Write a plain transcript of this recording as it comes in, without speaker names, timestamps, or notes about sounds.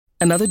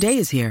Another day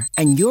is here,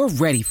 and you're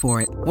ready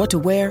for it. What to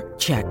wear?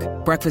 Check.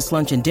 Breakfast,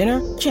 lunch, and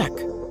dinner? Check.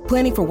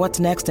 Planning for what's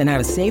next and how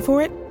to save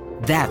for it?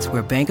 That's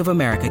where Bank of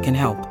America can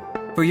help.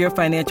 For your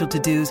financial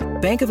to-dos,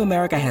 Bank of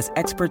America has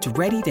experts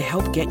ready to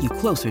help get you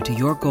closer to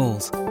your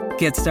goals.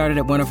 Get started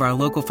at one of our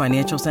local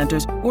financial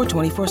centers or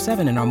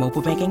 24/7 in our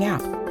mobile banking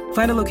app.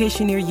 Find a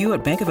location near you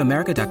at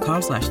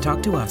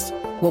bankofamerica.com/talktous.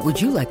 What would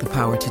you like the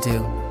power to do?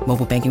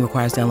 Mobile banking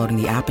requires downloading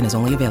the app and is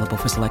only available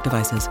for select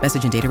devices.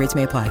 Message and data rates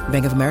may apply.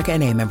 Bank of America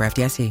N.A., member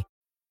FDIC.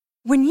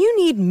 When you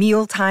need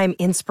mealtime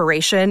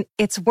inspiration,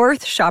 it's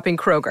worth shopping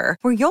Kroger,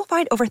 where you'll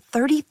find over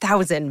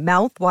 30,000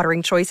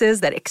 mouth-watering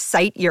choices that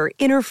excite your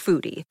inner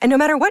foodie. And no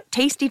matter what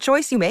tasty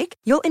choice you make,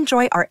 you'll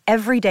enjoy our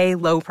everyday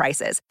low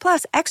prices,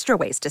 plus extra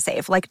ways to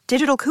save, like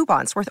digital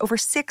coupons worth over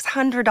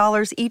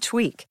 $600 each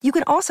week. You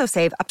can also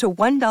save up to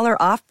 $1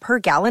 off per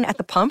gallon at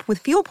the pump with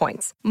fuel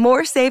points.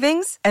 More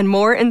savings and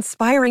more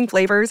inspiring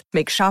flavors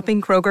make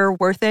shopping Kroger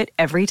worth it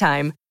every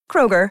time.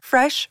 Kroger,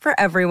 fresh for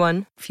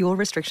everyone. Fuel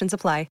restrictions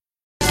apply.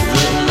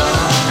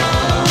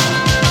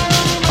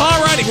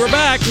 All righty, we're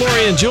back.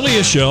 Lori and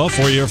Julia show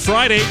for your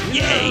Friday.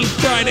 Yay,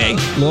 Friday.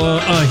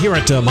 Here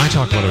at My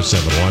Talk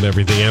 107.1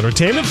 Everything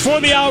Entertainment. Before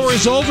the hour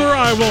is over,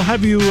 I will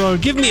have you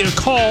give me a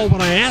call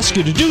when I ask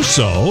you to do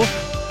so.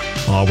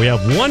 We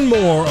have one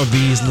more of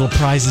these little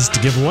prizes to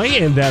give away,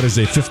 and that is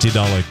a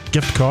 $50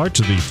 gift card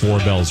to the Four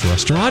Bells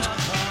restaurant.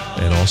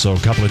 And also a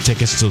couple of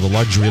tickets to the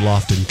Luxury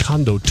Loft and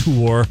Condo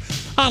Tour.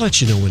 I'll let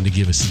you know when to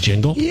give us a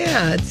jingle.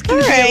 Yeah, it's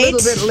going to be a little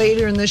bit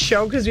later in the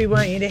show because we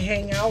want you to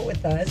hang out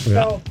with us.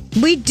 Yeah. So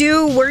we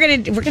do. We're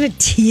gonna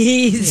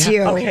tease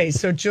you. Okay,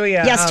 so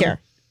Julia. Yes, dear.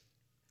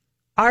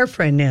 Our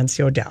friend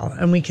Nancy O'Dell,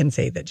 and we can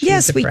say that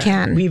she's a friend. We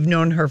can. We've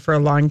known her for a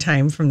long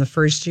time from the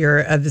first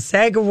year of the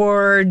SAG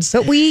Awards.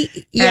 But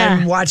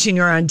and watching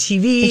her on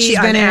TV. And she's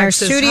been in our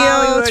studio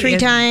Hollywood, 3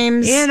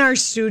 times. In our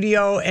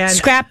studio. And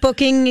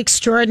scrapbooking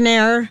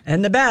extraordinaire.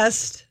 And the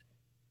best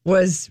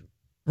was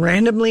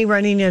randomly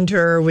running into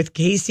her with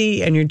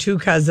Casey and your 2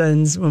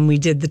 cousins when we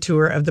did the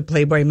tour of the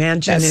Playboy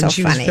Mansion. That's and so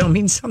she funny. was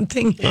filming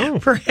something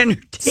for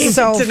entertainment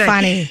so tonight.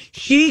 Funny.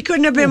 She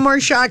couldn't have been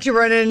more shocked to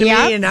run into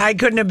me, and I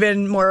couldn't have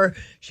been more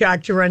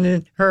shocked to run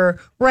into her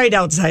right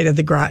outside of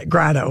the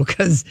grotto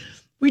because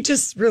we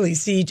just really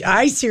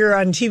I see her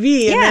on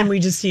TV, and then we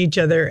just see each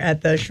other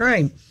at the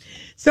shrine.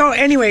 So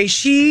anyway,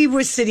 she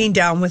was sitting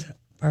down with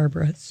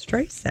Barbra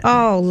Streisand.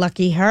 Oh,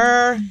 lucky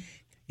her.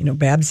 You know,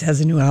 Babs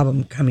has a new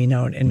album coming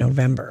out in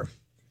November.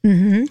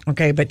 Mm-hmm.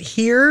 Okay, but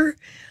here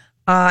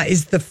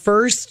is the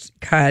first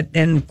cut.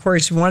 And, of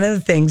course, one of the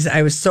things,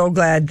 I was so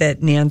glad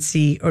that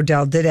Nancy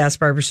O'Dell did ask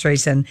Barbra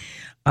Streisand.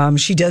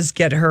 She does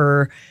get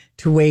her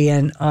to weigh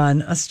in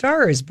on A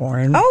Star is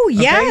Born. Oh,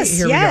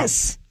 yes, okay,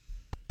 yes.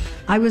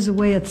 I was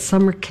away at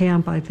summer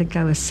camp. I think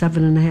I was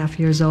 7.5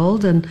 years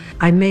old, and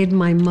I made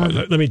my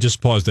mother. Let me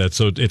just pause that.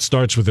 So it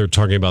starts with her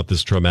talking about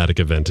this traumatic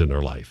event in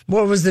her life.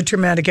 What was the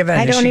traumatic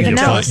event? I don't even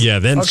know.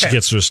 Then she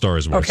gets to A Star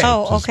is Born.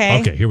 Okay.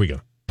 Okay, here we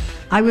go.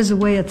 I was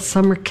away at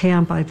summer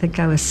camp. I think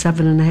I was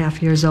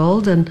 7.5 years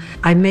old, and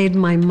I made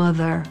my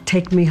mother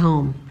take me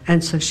home.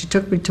 And so she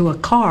took me to a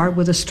car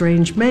with a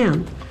strange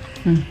man.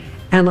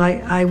 And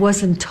I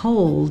wasn't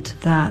told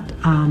that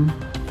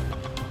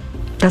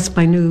that's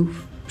my new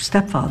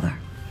stepfather.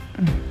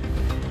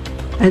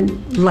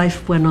 And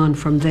life went on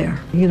from there.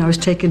 You know, I was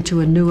taken to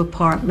a new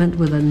apartment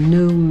with a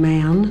new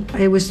man.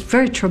 It was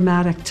very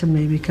traumatic to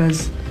me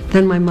because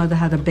then my mother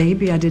had a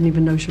baby. I didn't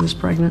even know she was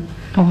pregnant.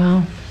 Oh,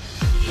 wow.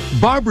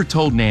 Barbra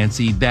told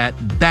Nancy that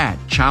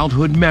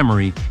childhood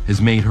memory has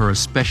made her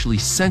especially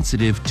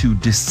sensitive to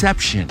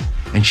deception.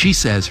 And she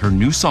says her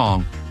new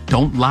song,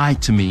 Don't Lie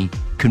to Me,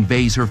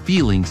 conveys her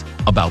feelings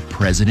about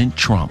President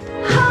Trump.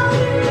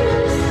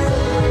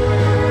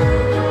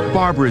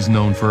 Barbra is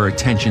known for her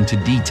attention to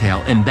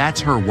detail, and that's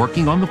her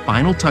working on the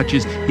final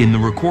touches in the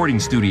recording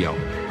studio.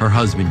 Her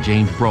husband,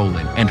 James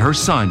Brolin, and her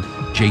son,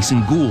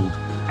 Jason Gould,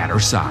 at her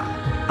side.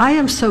 I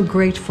am so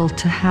grateful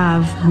to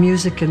have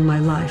music in my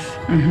life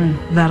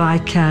that I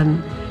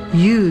can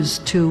use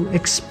to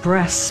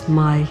express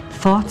my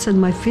thoughts and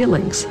my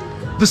feelings.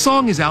 The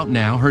song is out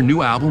now. Her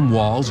new album,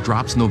 Walls,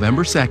 drops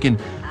November 2nd.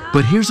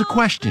 But here's a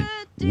question.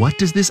 What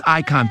does this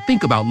icon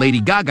think about Lady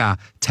Gaga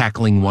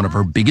tackling one of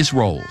her biggest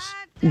roles?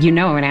 You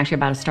know I'm going to ask you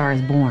about A Star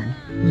is Born.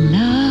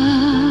 Love,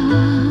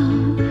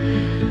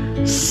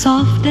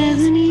 soft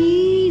as an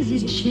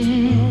easy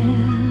chair.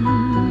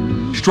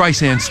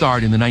 Streisand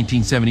starred in the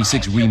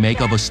 1976 remake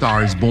of A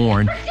Star is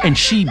Born, and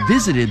she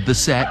visited the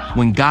set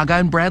when Gaga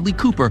and Bradley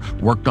Cooper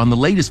worked on the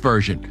latest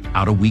version,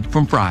 out a week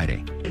from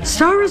Friday.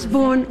 Star is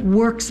Born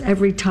works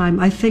every time.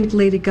 I think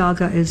Lady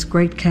Gaga is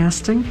great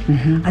casting.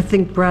 I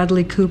think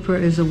Bradley Cooper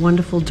is a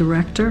wonderful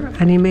director,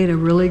 and he made a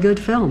really good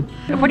film.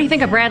 What do you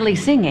think of Bradley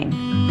singing?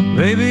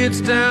 Maybe it's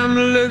time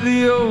to let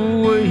the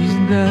old ways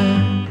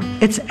die.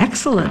 It's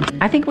excellent.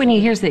 I think when he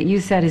hears that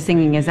you said his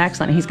singing is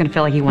excellent, he's going to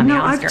feel like he won the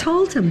Oscar. I've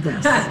told him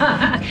this.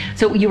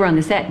 So you were on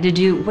the set. What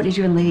did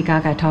you and Lady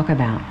Gaga talk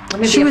about?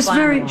 She was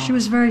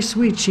very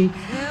sweet. She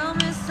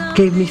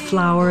gave me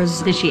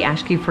flowers. Did she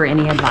ask you for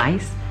any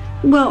advice?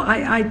 Well,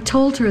 I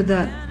told her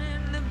that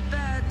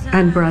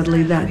and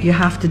Bradley that you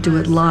have to do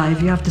it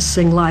live. You have to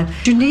sing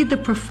live. You need the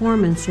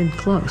performance in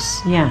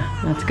close.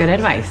 Yeah, that's good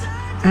advice.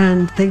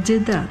 And they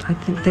did that. I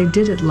think they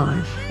did it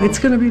live. It's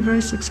going to be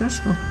very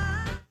successful.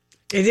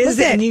 It is,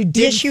 and you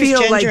did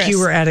feel like you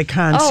were at a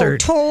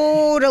concert.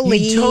 Oh, totally.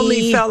 You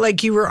totally felt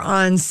like you were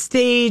on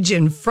stage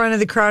in front of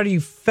the crowd. You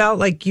felt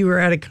like you were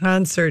at a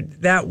concert.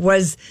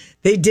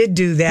 They did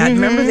do that. Mm-hmm.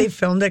 Remember, they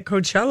filmed at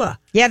Coachella.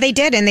 Yeah, they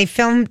did, and they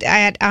filmed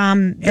at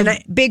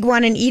big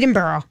one in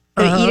Edinburgh.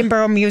 The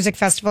Edinburgh Music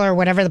Festival, or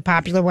whatever the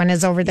popular one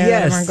is over there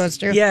that everyone goes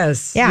to.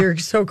 Yes, yeah. You're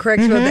so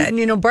correct about that.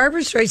 And, Barbara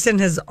Streisand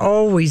has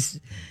always,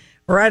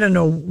 or I don't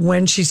know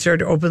when she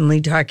started openly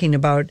talking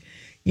about,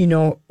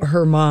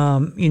 her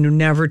mom,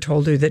 never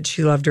told her that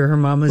she loved her. Her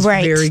mom was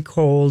very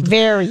cold.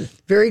 Very.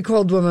 Very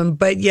cold woman.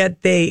 But yet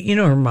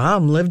her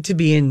mom lived to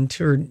be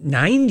into her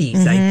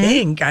 90s, I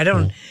think. I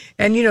don't,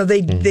 and,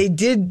 they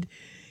did,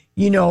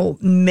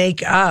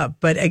 make up.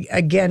 But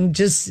again,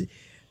 just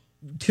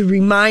to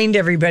remind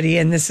everybody,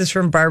 and this is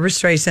from Barbara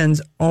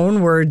Streisand's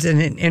own words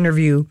in an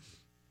interview,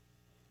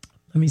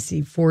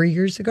 4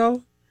 years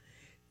ago,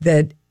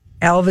 that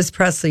Elvis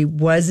Presley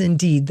was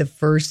indeed the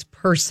first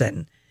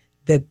person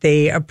that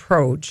they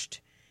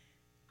approached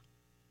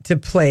to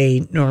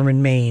play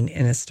Norman Maine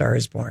in A Star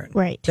Is Born.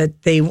 Right.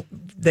 That they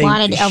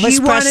wanted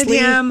Elvis Presley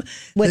him,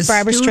 with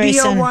Barbara Streisand. The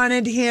studio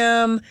wanted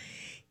him.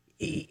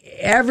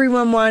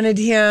 Everyone wanted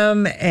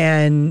him,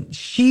 and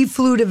she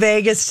flew to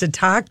Vegas to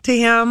talk to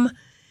him,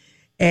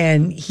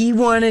 and he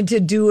wanted to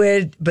do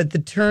it, but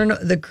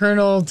the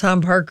Colonel,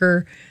 Tom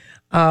Parker,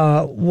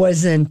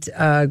 wasn't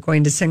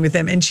going to sing with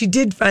him. And she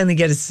did finally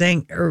get to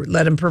sing or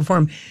let him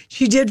perform.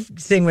 She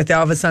did sing with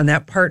Elvis on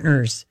that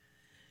Partners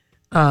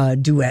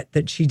duet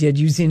that she did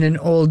using an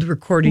old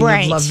recording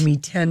of Love Me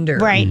Tender.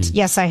 Right.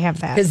 Yes, I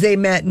have that. Because they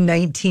met in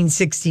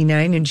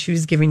 1969 and she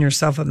was giving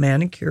herself a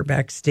manicure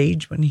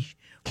backstage when he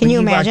Can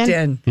you walked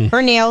imagine? in.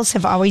 Her nails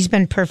have always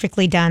been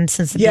perfectly done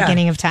since the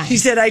beginning of time. She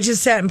said, I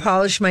just sat and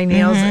polished my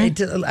nails.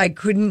 I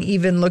couldn't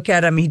even look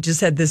at him. He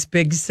just had this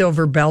big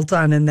silver belt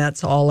on, and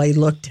that's all I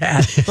looked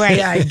at. Right.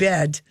 Yeah, I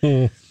bet.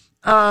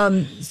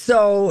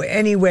 So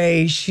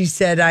anyway, she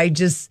said,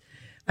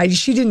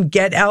 she didn't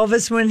get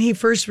Elvis when he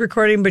first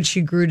recorded, but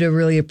she grew to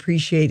really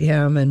appreciate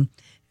him. And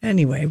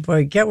anyway,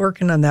 boy, get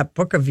working on that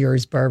book of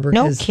yours, Barbara.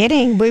 No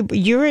kidding. We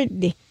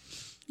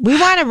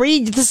want to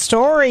read the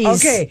stories.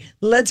 Okay,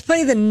 let's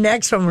play the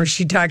next one where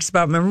she talks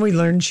about, remember we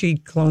learned she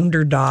cloned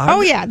her dog?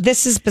 Oh, yeah,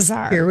 this is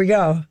bizarre. Here we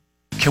go.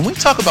 Can we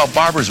talk about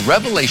Barbara's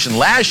revelation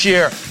last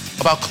year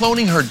about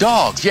cloning her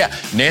dogs? Yeah,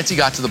 Nancy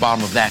got to the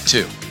bottom of that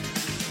too.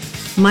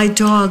 My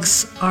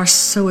dogs are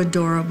so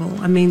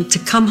adorable. I mean, to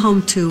come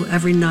home to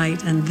every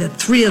night and the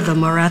three of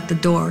them are at the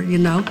door,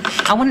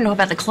 I want to know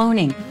about the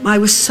cloning. I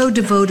was so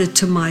devoted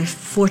to my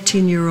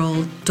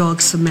 14-year-old dog,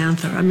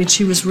 Samantha. I mean,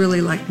 she was really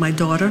like my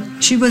daughter.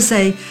 She was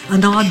an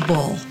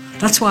oddball.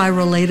 That's why I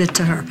related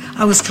to her.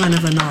 I was kind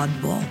of an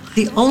oddball.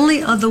 The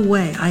only other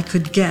way I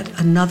could get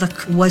another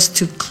was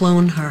to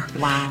clone her.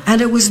 Wow. And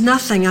it was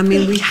nothing. I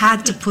mean, we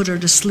had to put her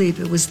to sleep.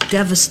 It was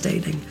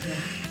devastating.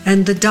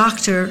 And the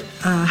doctor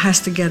has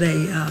to get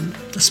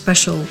a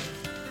special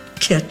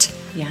kit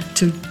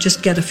to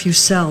just get a few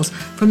cells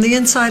from the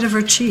inside of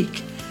her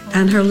cheek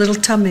and her little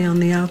tummy on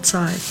the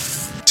outside.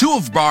 2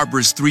 of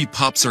Barbara's 3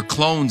 pups are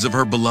clones of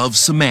her beloved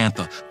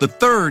Samantha. The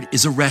third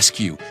is a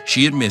rescue.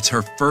 She admits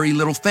her furry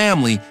little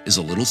family is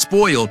a little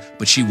spoiled,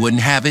 but she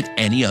wouldn't have it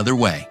any other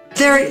way.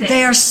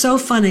 They are so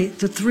funny.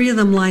 The 3 of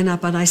them line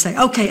up and I say,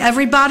 okay,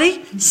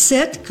 everybody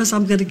sit, because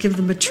I'm going to give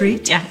them a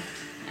treat. Yeah.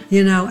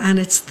 And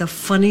it's the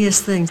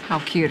funniest thing. How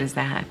cute is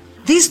that?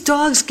 These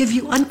dogs give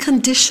you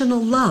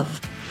unconditional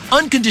love.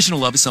 Unconditional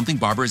love is something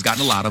Barbara has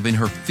gotten a lot of in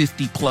her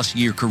 50-plus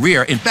year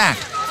career. In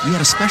fact, we had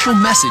a special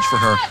message for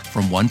her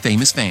from one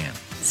famous fan.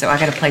 So I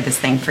got to play this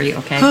thing for you,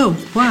 okay? Who?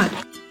 What?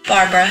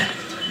 Barbara,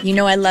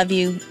 I love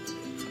you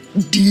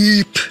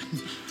deep.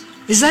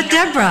 Is that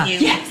Deborah?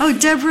 Yes. Oh,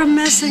 Deborah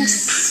Messing,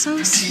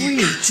 so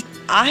sweet.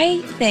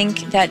 I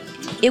think that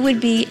it would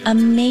be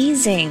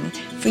amazing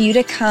for you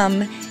to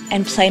come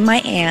and play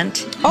my aunt.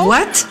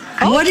 What?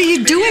 What are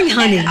you doing,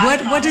 honey?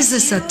 What is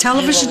this, a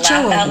television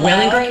show? Will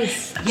and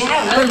Grace.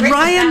 Yeah, but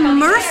Ryan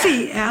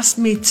Murphy asked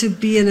me to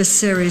be in a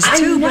series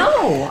too. I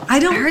know. I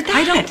don't. heard that.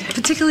 I don't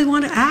particularly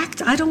want to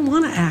act. I don't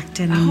want to act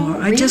anymore.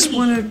 Oh, I just really?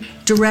 want to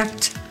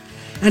direct.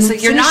 And So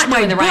you're not finish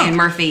doing the my Ryan book.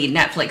 Murphy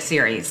Netflix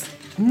series?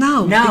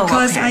 No,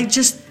 because okay. I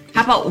just.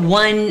 How about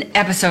one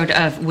episode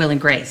of Will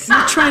and Grace?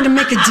 You're trying to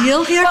make a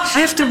deal here. I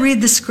have to read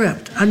the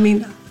script. I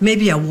mean,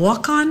 maybe a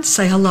walk-on.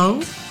 Say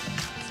hello.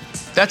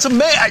 That's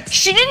amazing.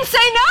 She didn't say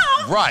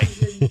no. Right.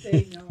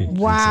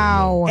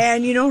 Wow.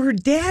 And her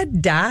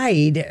dad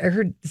died. I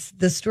heard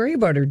the story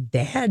about her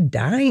dad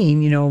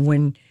dying,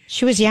 when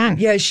She was young.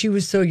 Yeah, she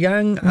was so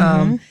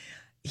young.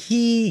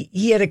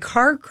 He had a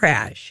car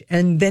crash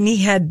and then he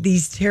had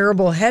these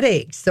terrible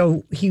headaches.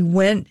 So he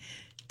went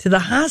to the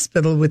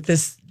hospital with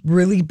this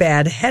really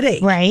bad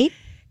headache. Right.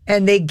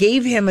 And they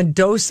gave him a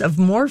dose of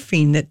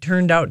morphine that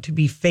turned out to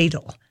be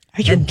fatal.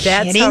 Are you and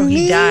kidding that's how me?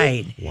 he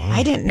died. Wow.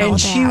 I didn't know And that.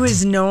 she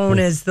was known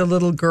as the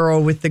little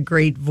girl with the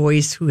great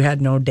voice who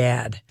had no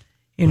dad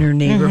in her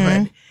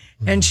neighborhood.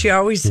 And she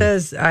always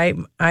says, I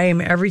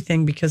am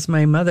everything because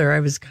my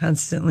mother,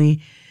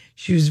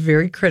 she was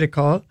very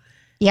critical.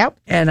 Yep.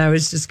 And I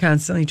was just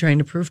constantly trying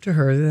to prove to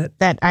her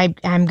that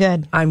I'm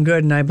good. I'm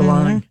good and I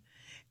belong.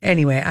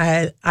 Anyway,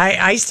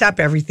 I stop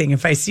everything.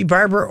 If I see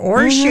Barbara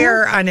or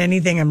Cher on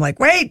anything, I'm like,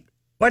 wait,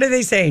 what are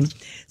they saying?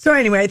 So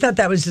anyway, I thought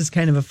that was just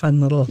kind of a fun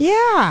little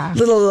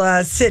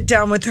sit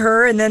down with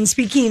her. And then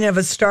speaking of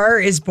A Star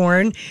Is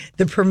Born,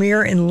 the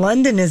premiere in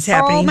London is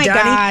happening. Oh my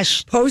Donnie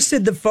gosh.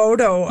 posted the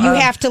photo. You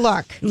have to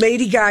look.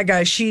 Lady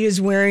Gaga, she is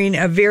wearing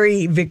a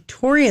very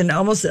Victorian,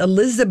 almost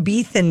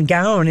Elizabethan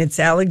gown. It's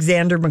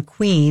Alexander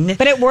McQueen.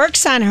 But it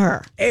works on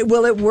her. It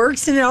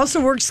works, and it also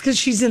works because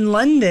she's in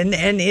London,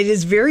 and it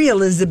is very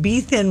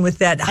Elizabethan with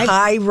that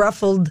high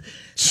ruffled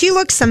She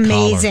looks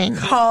amazing.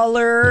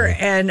 Collar,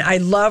 and I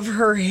love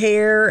her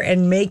hair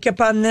and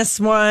makeup on this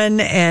one.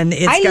 And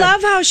I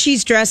love how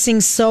she's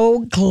dressing so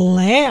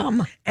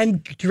glam.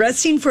 And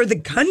dressing for the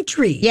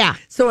country. Yeah.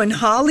 So in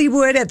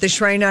Hollywood at the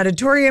Shrine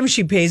Auditorium,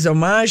 she pays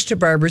homage to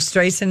Barbara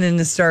Streisand in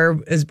A Star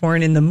Is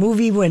Born in the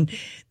movie. When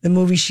the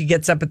movie she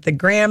gets up at the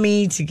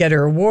Grammy to get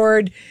her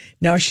award.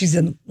 Now she's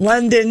in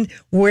London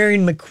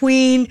wearing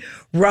McQueen,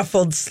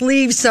 ruffled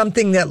sleeves,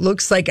 something that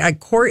looks like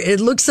it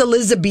looks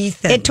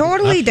Elizabethan. It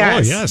totally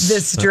does. Oh, yes.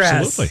 This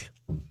dress. Absolutely.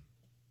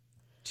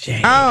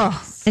 Jeez.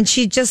 Oh, and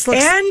she just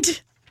looks...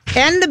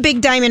 And the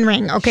big diamond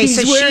ring. Okay,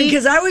 she's wearing,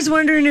 because I was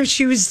wondering if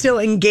she was still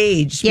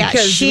engaged. Yeah,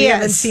 because she we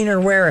haven't is. seen her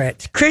wear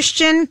it.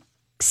 Christian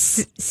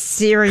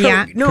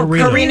Carino.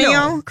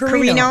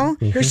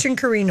 Christian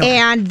Carino.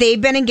 And they've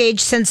been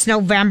engaged since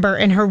November,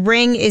 and her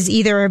ring is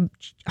either a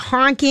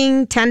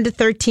honking 10 to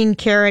 13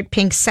 karat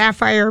pink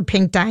sapphire or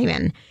pink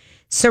diamond,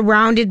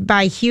 surrounded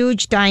by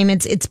huge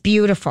diamonds. It's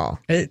beautiful.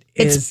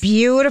 It's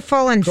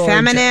beautiful and gorgeous.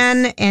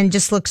 Feminine and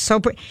just looks so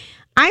pretty.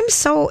 I'm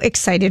so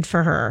excited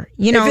for her.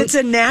 You know, if it's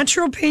a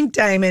natural pink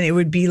diamond, it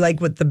would be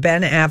like what the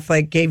Ben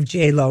Affleck gave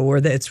J-Lo,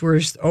 where it's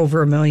worth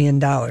over $1 million.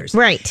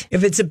 Right.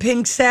 If it's a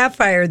pink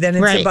sapphire, then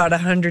it's about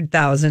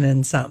 100,000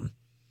 and some.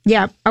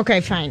 Yeah.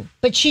 Okay. Fine.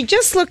 But she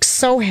just looks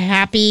so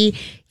happy.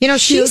 You know,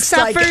 she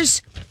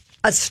suffers like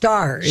a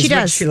star. Is she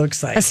does. What she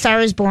looks like A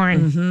Star Is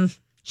Born. Mm-hmm.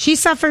 She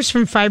suffers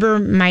from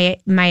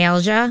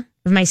fibromyalgia.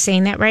 Am I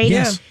saying that right?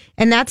 Yeah.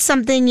 And that's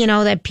something, you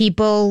know, that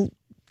people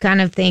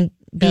kind of think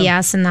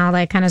BS and all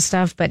that kind of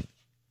stuff, but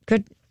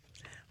good.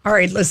 All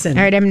right, listen.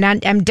 All right,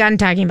 I'm done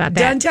talking about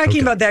that. Done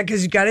talking about that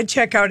because you got to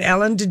check out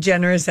Ellen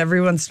DeGeneres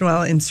every once in a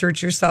while.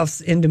 Insert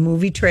yourself into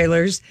movie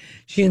trailers.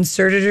 She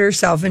inserted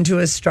herself into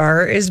A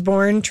Star Is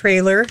Born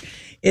trailer.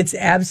 It's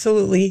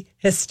absolutely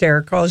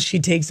hysterical. She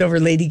takes over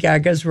Lady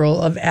Gaga's role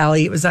of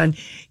Allie. It was on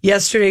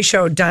yesterday's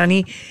show.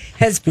 Donnie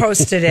has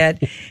posted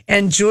it.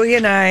 And Julia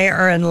and I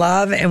are in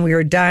love and we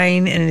are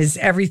dying and it is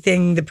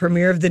everything. The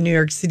premiere of the New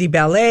York City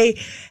Ballet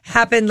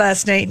happened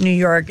last night in New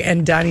York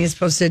and Donnie has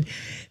posted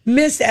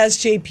Miss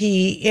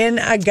SJP in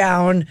a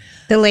gown.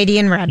 The lady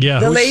in red. Yeah.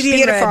 The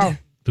lady in red.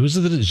 Who's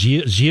the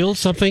Gilles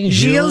something?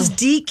 Gilles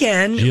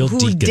Deacon,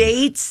 who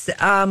dates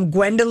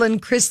Gwendolyn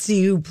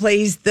Christie, who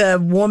plays the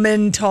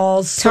woman,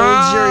 tall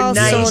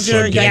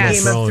soldier,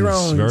 Game of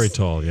Thrones. Very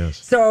tall, yes.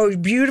 So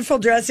beautiful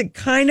dress. It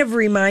kind of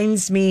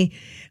reminds me,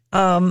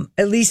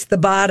 at least the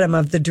bottom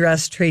of the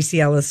dress Tracy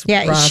Ellis.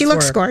 Yeah, she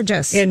looks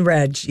gorgeous in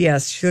red.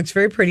 Yes, she looks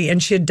very pretty,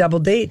 and she had double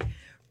date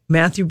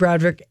Matthew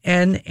Broderick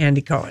and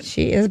Andy Cohen.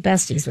 She is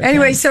besties with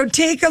anyway, him. so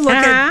take a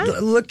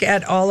look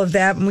at all of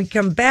that. When we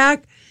come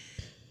back,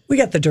 we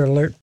got the Dirt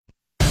Alert.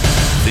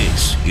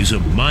 This is a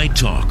My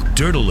Talk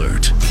Dirt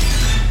Alert.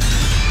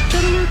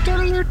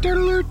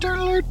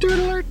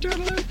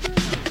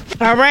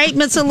 All right,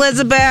 Miss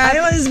Elizabeth. Hi,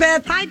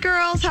 Elizabeth. Hi,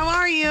 girls. How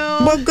are you?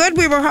 Well, good.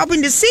 We were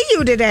hoping to see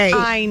you today.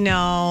 I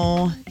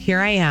know. Here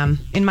I am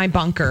in my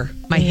bunker,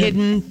 my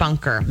hidden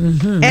bunker.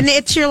 Mm-hmm. And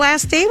it's your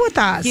last day with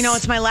us. You know,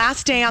 it's my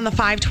last day on the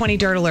 520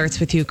 Dirt Alerts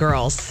with you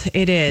girls.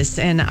 It is.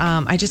 And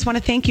I just want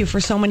to thank you for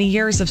so many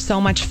years of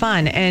so much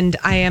fun. And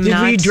I am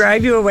Did we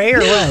drive you away or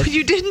what?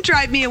 You didn't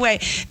drive me away.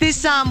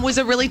 This was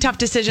a really tough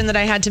decision that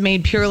I had to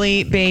make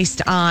purely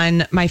based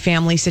on my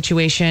family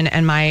situation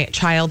and my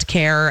child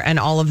care and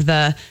all of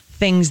the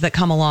things that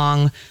come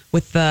along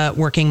with the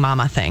working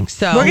mama thing.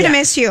 So we're going to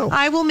miss you.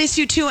 I will miss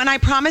you too. And I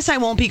promise I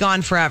won't be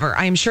gone forever.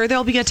 I'm sure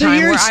there'll be a time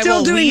where I will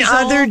still doing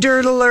other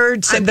Dirt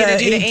Alerts. I'm going to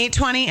do the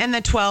 820 and the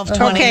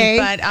 1220. Okay.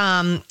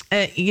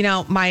 But, you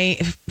know,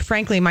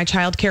 frankly, my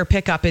childcare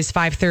pickup is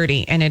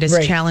 5:30 and it is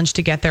a challenge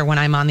to get there when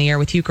I'm on the air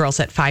with you girls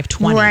at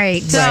 5:20.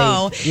 Right.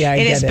 So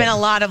it has been a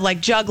lot of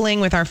like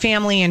juggling with our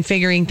family and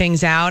figuring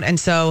things out. And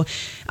so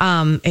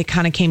it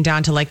kind of came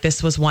down to like,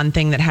 this was one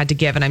thing that had to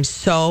give. And I'm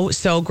so,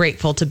 so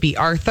grateful to be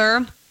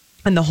Arthur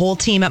and the whole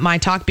team at My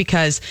Talk,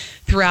 because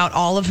throughout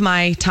all of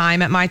my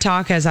time at My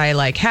Talk, as I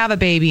have a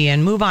baby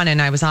and move on,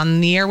 and I was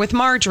on the air with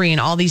Marjorie and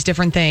all these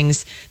different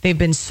things, they've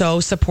been so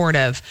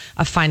supportive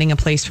of finding a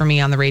place for me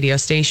on the radio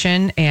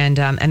station, and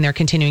they're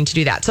continuing to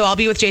do that. So I'll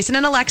be with Jason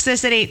and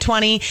Alexis at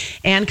 8:20,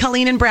 and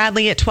Colleen and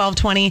Bradley at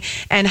 12:20,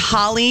 and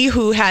Holly,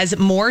 who has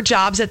more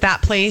jobs at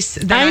that place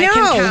than I can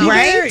count.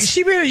 Right?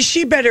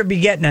 She better be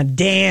getting a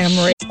damn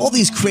raise. All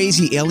these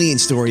crazy alien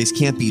stories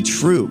can't be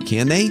true,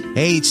 can they?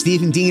 Hey, it's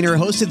Stephen Diener,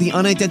 host of the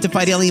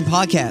Unidentified Alien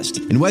Podcast.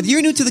 And whether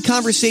you're new to the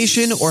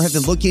conversation or have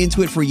been looking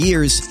into it for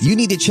years, you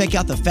need to check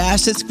out the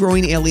fastest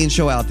growing alien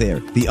show out there,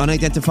 the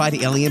Unidentified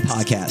Alien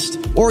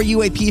Podcast, or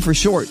UAP for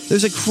short.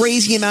 There's a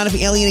crazy amount of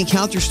alien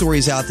encounter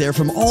stories out there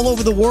from all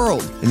over the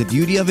world. And the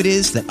beauty of it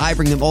is that I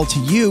bring them all to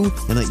you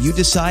and let you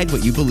decide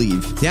what you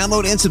believe.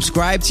 Download and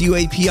subscribe to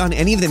UAP on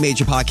any of the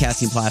major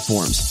podcasting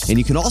platforms. And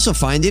you can also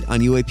find it on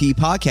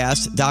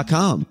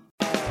UAPpodcast.com.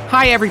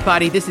 Hi,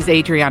 everybody. This is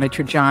Adriana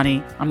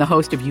Trajani. I'm the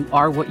host of You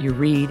Are What You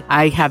Read.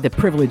 I have the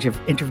privilege of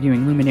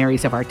interviewing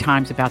luminaries of our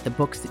times about the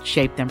books that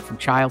shaped them from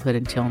childhood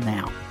until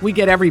now. We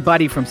get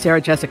everybody from Sarah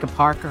Jessica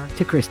Parker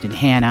to Kristen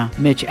Hanna,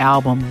 Mitch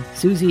Albom,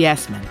 Susie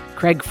Essman,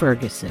 Craig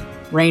Ferguson,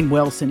 Rainn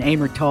Wilson,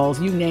 Amor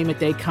Tolls, you name it,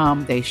 they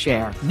come, they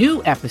share.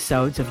 New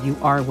episodes of You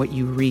Are What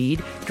You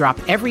Read drop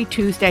every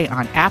Tuesday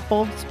on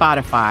Apple,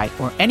 Spotify,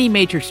 or any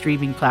major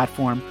streaming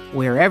platform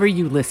wherever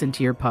you listen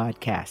to your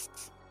podcasts.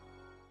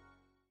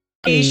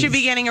 She should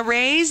be getting a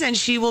raise, and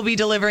she will be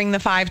delivering the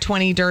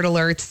 520 Dirt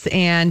Alerts.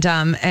 And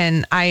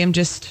I am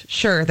just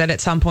sure that at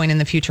some point in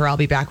the future, I'll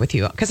be back with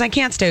you, because I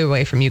can't stay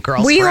away from you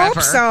girls forever.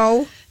 Hope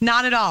so.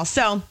 Not at all.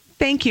 So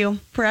thank you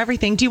for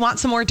everything. Do you want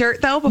some more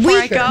dirt, though, before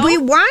I go? We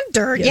want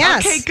dirt,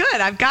 yes. Okay,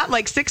 good. I've got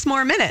 6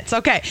 more minutes.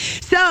 Okay.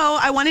 So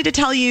I wanted to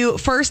tell you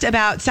first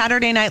about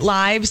Saturday Night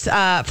Live's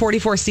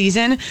 44th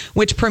season,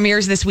 which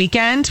premieres this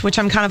weekend, which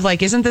I'm kind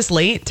of isn't this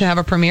late to have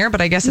a premiere?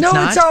 But I guess it's not.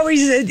 No, it's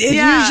always, it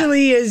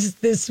usually is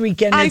this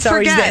weekend. It's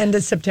always the end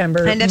of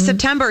September. End of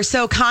September.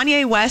 So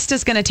Kanye West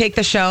is going to take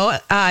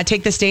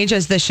the stage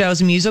as the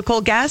show's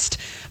musical guest,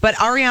 but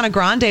Ariana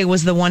Grande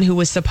was the one who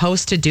was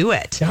supposed to do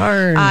it.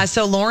 Darn.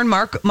 So Lauren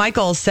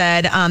Michaels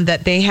said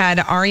that they had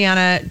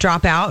Ariana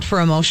drop out for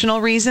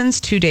emotional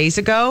reasons 2 days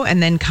ago,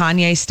 and then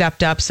Kanye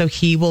stepped up, so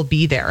he will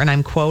be there. And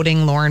I'm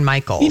quoting Lauren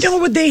Michaels.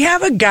 Would they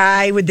have a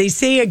guy? Would they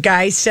say a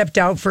guy stepped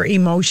out for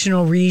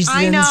emotional reasons?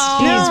 I know.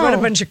 Jeez, what a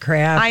bunch of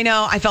crap. I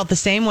know. I felt the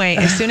same way.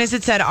 As soon as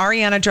it said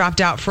Ariana dropped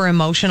out for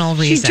emotional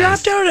reasons. She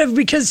dropped out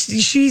because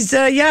she's,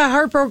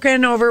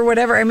 heartbroken over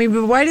whatever. I mean,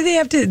 but why do they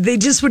have to? They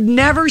just would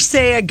never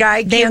say a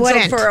guy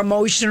canceled for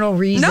emotional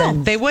reasons.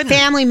 No, they wouldn't.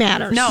 Family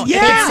matters. No,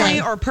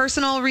 family or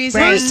personal reasons.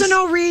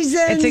 Personal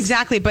reasons. It's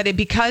exactly, but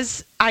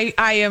because I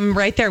am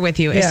right there with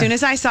you. As soon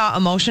as I saw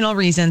emotional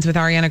reasons with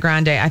Ariana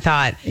Grande, I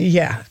thought,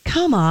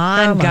 come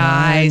on,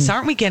 guys.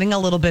 Aren't we getting a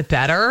little bit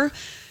better?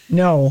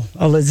 No,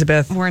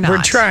 Elizabeth. We're not.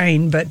 We're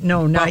trying, but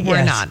no, not yet.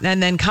 We're not.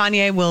 And then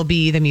Kanye will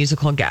be the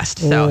musical guest.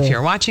 So if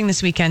you're watching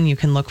this weekend, you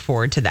can look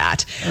forward to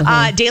that.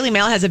 Daily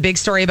Mail has a big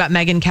story about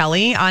Megyn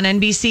Kelly on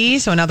NBC.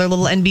 So another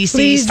little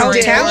NBC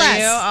story for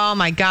you. Oh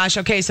my gosh.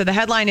 Okay, so the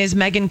headline is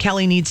Megyn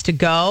Kelly needs to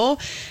go.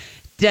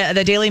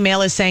 The Daily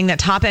Mail is saying that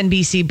top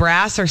NBC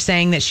brass are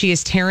saying that she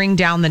is tearing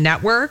down the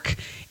network,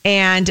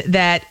 and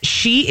that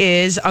she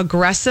is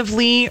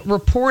aggressively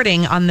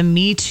reporting on the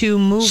Me Too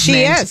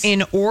movement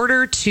in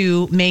order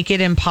to make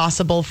it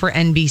impossible for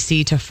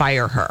NBC to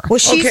fire her. Well,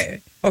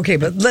 okay,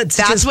 but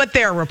that's what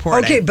they're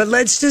reporting. Okay, but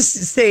let's just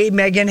say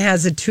Megyn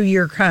has a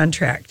 2-year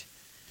contract.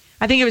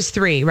 I think it was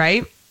 3,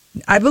 right?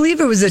 I believe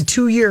it was a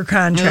 2-year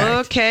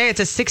contract. Okay, it's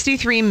a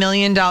 $63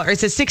 million.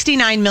 It's a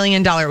 $69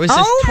 million. It was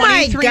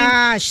my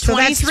gosh. So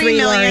that's $23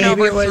 million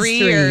over 3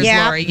 years,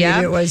 Lori.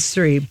 Yeah, it was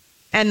 3.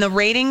 And the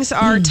ratings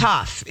are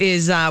tough,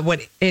 is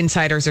what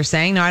insiders are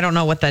saying. Now, I don't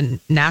know what the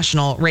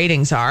national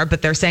ratings are,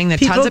 but they're saying that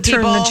tons of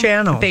people turn the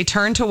channel. They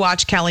turn to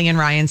watch Kelly and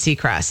Ryan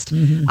Seacrest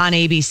on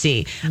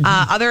ABC.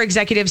 Other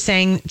executives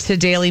saying to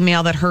Daily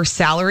Mail that her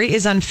salary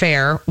is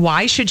unfair.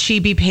 Why should she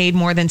be paid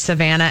more than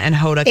Savannah and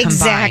Hoda combined?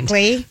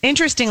 Exactly.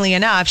 Interestingly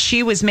enough,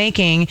 she is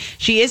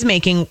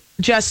making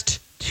just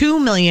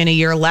 $2 million a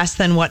year less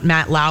than what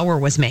Matt Lauer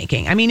was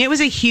making. I mean, it was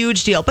a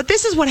huge deal. But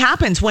this is what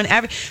happens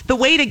whenever the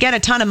way to get a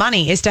ton of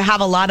money is to have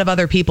a lot of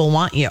other people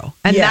want you.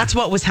 And that's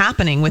what was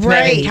happening with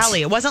Megyn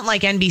Kelly. It wasn't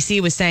like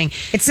NBC was saying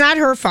it's not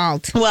her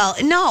fault. Well,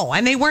 no.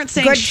 And they weren't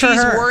saying she's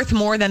worth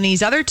more than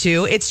these other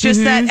two. It's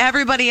just that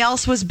everybody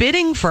else was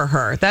bidding for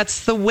her.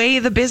 That's the way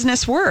the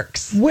business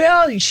works.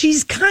 Well,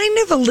 she's kind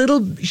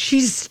of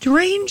she's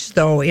strange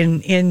though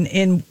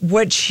in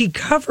what she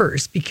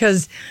covers,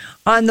 because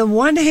on the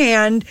one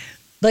hand,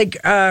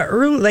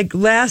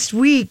 last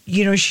week,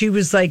 she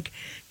was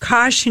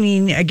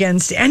cautioning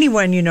against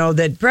anyone,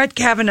 that Brett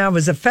Kavanaugh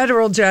was a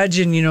federal judge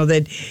and,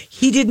 that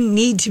he didn't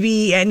need to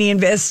be any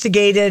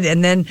investigated.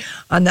 And then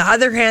on the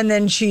other hand,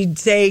 then she'd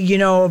say,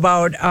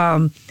 about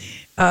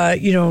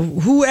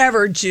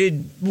whoever,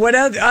 what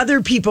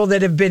other people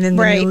that have been in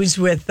the Right. news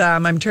with,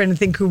 I'm trying to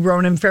think who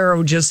Ronan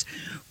Farrow just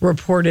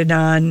reported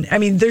on. I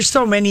mean, there's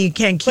so many, you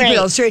can't keep it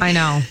all straight. I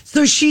know.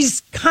 So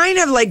she's kind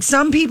of like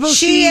some people.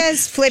 She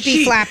is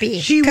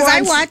flippy-floppy. Because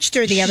I watched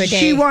her the other day.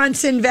 She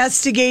wants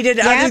investigated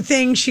other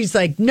things. She's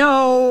like,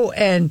 no.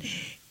 And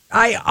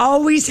I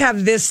always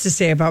have this to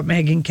say about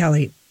Megyn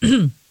Kelly.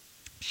 It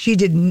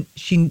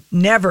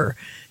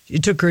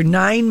took her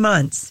 9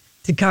 months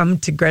to come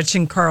to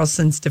Gretchen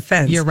Carlson's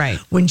defense. You're right.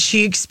 When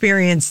she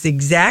experienced the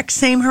exact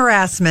same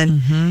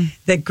harassment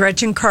that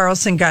Gretchen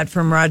Carlson got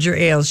from Roger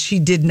Ailes, she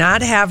did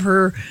not have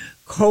her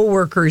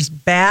co-workers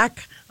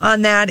back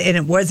on that, and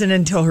it wasn't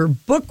until her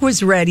book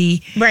was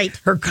ready, right,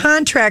 her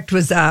contract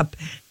was up,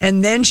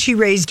 and then she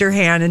raised her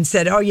hand and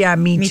said, oh yeah,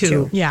 me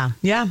too. Yeah.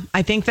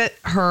 I think that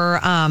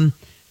her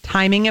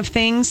timing of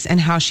things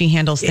and how she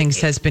handles things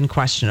has been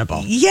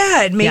questionable.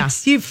 Yeah, it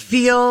makes you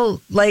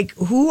feel like,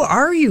 who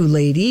are you,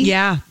 lady?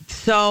 Yeah.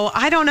 So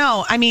I don't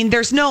know. I mean,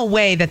 there's no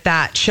way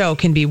that show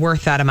can be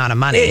worth that amount of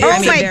money.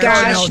 My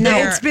gosh, no.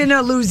 It's been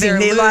a losing.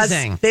 They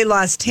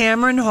lost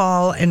Tamron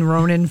Hall and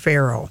Ronan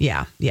Farrow.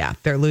 Yeah,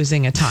 they're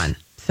losing a ton.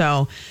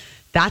 So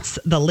that's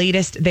the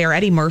latest there.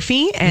 Eddie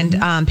Murphy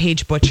and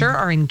Paige Butcher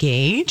are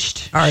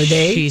engaged. Are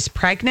they? She's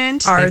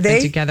pregnant. Are They've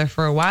been together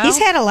for a while. He's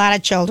had a lot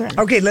of children.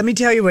 Okay, let me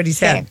tell you what he's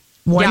had.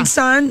 One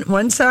son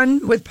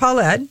with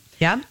Paulette.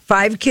 Yeah.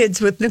 5 kids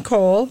with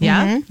Nicole.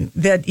 Yeah.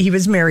 That he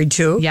was married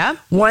to. Yeah.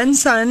 1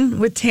 son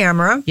with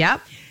Tamara. Yeah.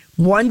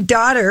 1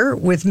 daughter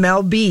with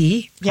Mel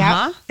B.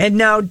 Yeah. And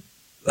now.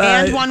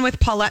 And 1 with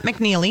Paulette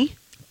McNeely.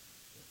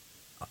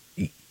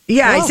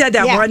 Yeah, I said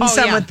that. Yeah. 1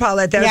 son with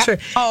Paulette. That's right.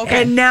 Oh,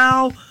 okay. And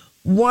now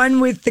 1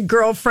 with the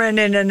girlfriend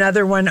and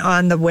another one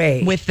on the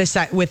way. With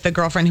the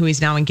girlfriend who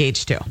he's now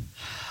engaged to.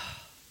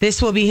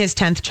 This will be his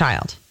 10th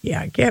child.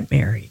 Yeah, get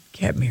married.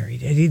 Get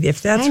married, Eddie,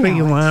 if that's what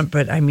you want.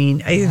 But I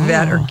mean, either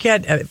that or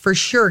get a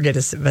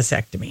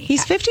vasectomy.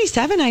 He's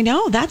 57. I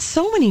know. That's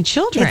so many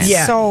children.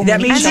 So that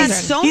many means and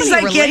that's so he's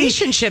many like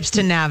relationships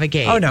to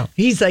navigate. Oh no,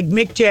 he's like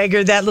Mick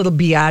Jagger. That little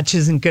biatch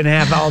isn't going to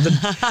have all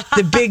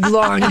the big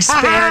long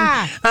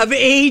span of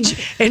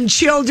age and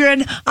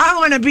children. I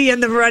want to be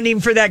in the running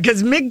for that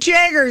because Mick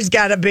Jagger's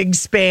got a big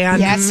span.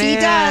 Yes, he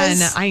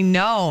does. I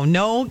know.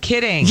 No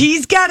kidding.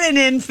 He's got an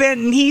infant,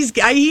 and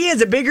he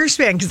has a bigger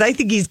span because I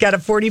think he's got a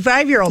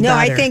 45-year-old. No,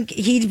 I think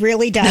he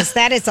really does.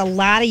 That is a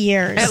lot of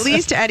years. At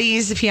least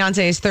Eddie's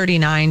fiance is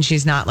 39.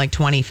 She's not like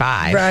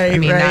 25. Right, I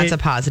mean, right. that's a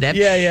positive.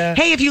 Yeah.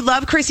 Hey, if you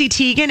love Chrissy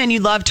Teigen and you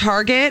love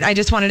Target, I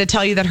just wanted to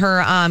tell you that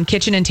her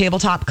kitchen and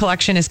tabletop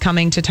collection is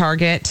coming to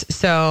Target.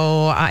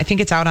 So I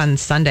think it's out on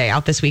Sunday,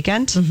 out this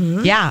weekend.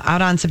 Mm-hmm. Yeah,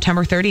 out on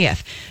September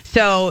 30th.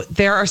 So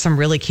there are some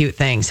really cute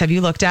things. Have you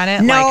looked at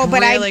it? No, like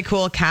but really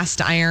cool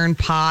cast iron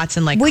pots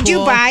and Would you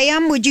buy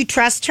them? Would you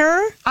trust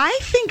her? I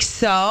think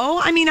so.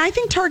 I mean, I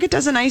think Target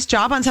does a nice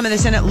job on some of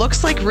this, and it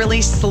looks like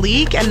really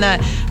sleek. And the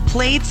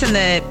plates and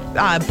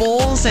the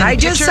bowls and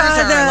pitchers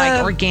are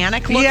like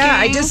organic looking. Yeah,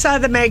 I just saw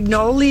the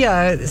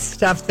Magnolia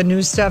stuff, the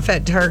new stuff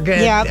at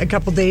Target a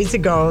couple days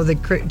ago. The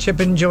Chip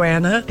and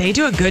Joanna. They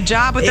do a good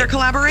job with their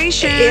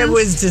collaboration. It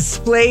was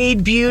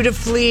displayed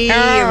beautifully. It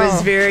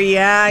was very,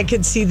 I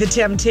could see the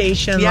temptation.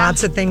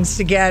 Lots of things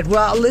to get.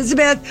 Well,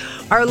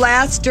 Elizabeth, our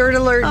last dirt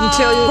alert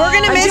until we're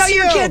gonna miss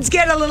your kids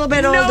get a little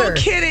bit older. No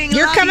kidding.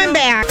 You're coming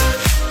back.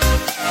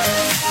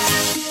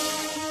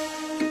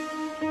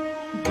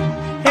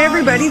 Hey,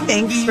 everybody,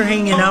 thanks for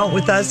hanging out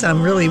with us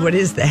on really what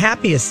is the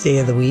happiest day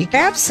of the week.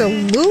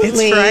 Absolutely.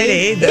 It's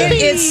Friday.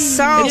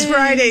 It's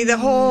Friday. The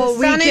whole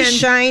weekend is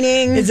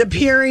shining. is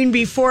appearing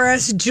before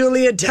us.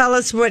 Julia, tell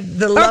us what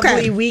the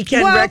lovely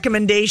weekend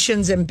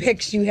recommendations and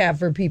picks you have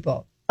for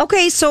people.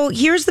 Okay, so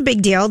here's the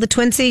big deal. The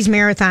Twin Cities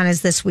Marathon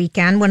is this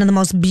weekend, one of the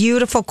most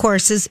beautiful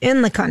courses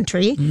in the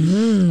country.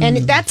 And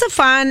that's a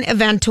fun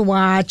event to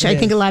watch. I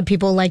think a lot of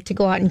people like to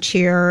go out and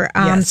cheer.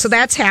 So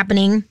that's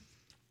happening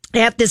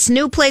at this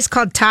new place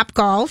called Top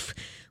Golf,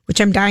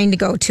 which I'm dying to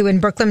go to in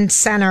Brooklyn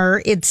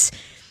Center. It's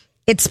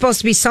supposed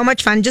to be so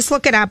much fun. Just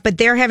look it up. But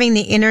they're having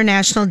the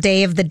International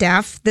Day of the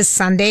Deaf this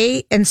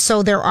Sunday. And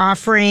so they're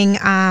offering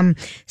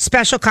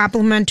special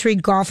complimentary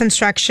golf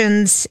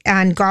instructions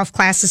and golf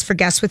classes for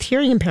guests with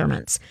hearing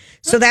impairments.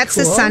 So that's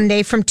cool. this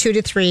Sunday from 2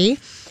 to 3.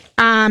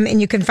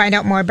 And you can find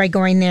out more by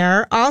going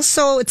there.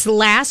 Also, it's the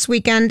last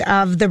weekend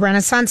of the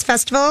Renaissance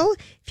Festival.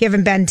 If you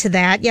haven't been to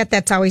that yet,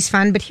 that's always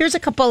fun. But here's a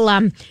couple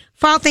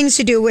fall things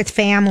to do with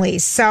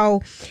families.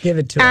 So give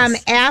it to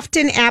us.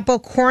 Afton Apple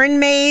Corn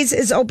Maze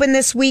is open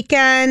this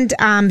weekend.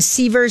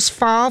 Seavers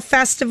Fall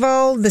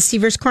Festival, the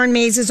Seavers Corn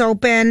Maze is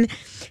open.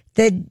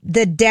 The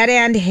Dead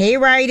End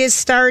Hayride is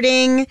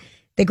starting.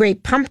 The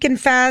Great Pumpkin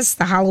Fest,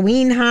 the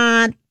Halloween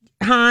Haunt,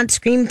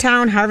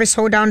 Screamtown, Harvest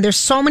Hoedown. There's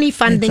so many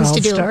fun things to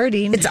do.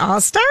 It's all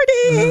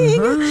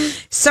starting.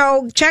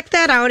 So check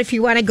that out if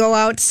you want to go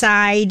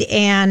outside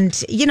and,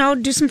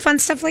 do some fun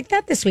stuff like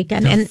that this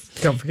weekend. And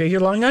don't forget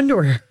your long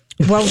underwear.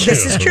 Well,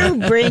 this is true.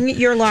 Bring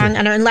your long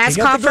underwear. And last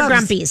call for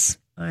Grumpies.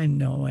 I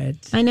know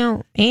it. I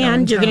know.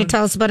 And you're going to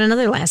tell us about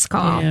another last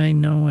call. Yeah, I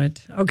know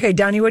it. Okay,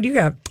 Donnie, what do you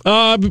got?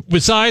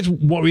 Besides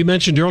what we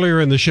mentioned earlier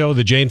in the show,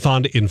 the Jane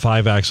Fonda in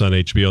 5 Acts on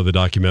HBO, the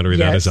documentary,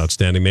 that is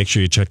outstanding. Make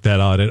sure you check that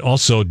out. And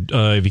also,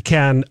 if you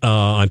can,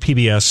 on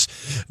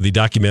PBS, the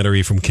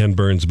documentary from Ken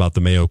Burns about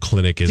the Mayo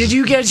Clinic. Did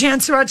you get a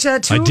chance to watch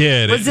that too? I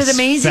did. Was it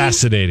amazing?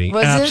 Fascinating.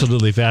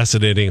 Absolutely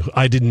fascinating.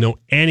 I didn't know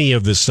any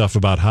of this stuff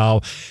about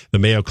how the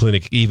Mayo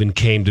Clinic even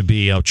came to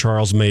be, how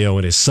Charles Mayo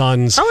and his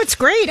sons. Oh, it's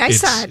great. I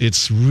saw it.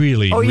 It's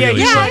really,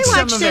 really I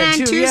something. watched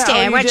it on Tuesday.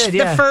 I watched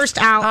the first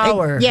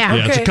hour.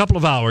 Yeah, it's a couple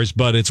of hours,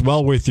 but it's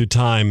well worth your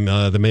time.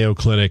 The Mayo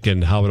Clinic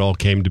and how it all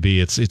came to be.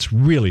 It's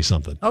really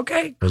something.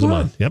 Okay, Those are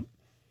mine. Yep.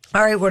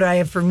 All right, what do I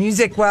have for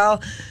music?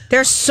 Well,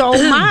 there's so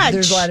much.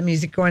 There's a lot of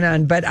music going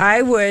on, but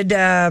I would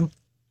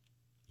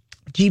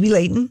G.B.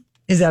 Layton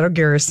is at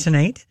O'Gara's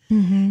tonight,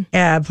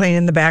 playing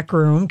in the back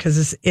room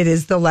because it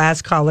is the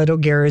last call at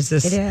O'Gara's.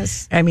 It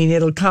is. I mean,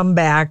 it'll come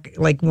back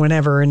like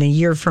whenever in a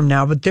year from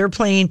now, but they're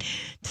playing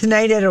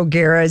tonight at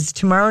O'Gara's.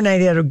 Tomorrow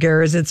night at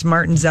O'Gara's, it's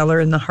Martin Zeller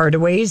and the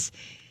Hardaways.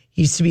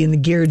 He used to be in the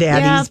Gear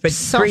Daddies, but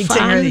so great fun.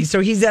 singer.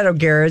 So he's at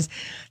O'Gara's.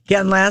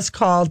 Again, last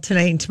call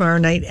tonight and tomorrow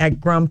night at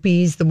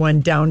Grumpy's, the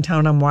one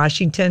downtown on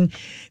Washington.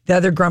 The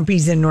other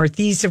Grumpy's in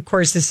Northeast, of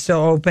course, is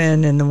still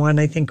open, and the one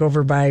I think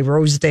over by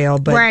Rosedale.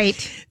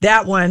 But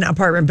that one,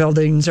 apartment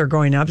buildings are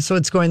going up, so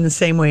it's going the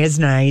same way as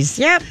Nice.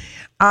 Yep.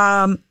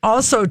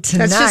 Also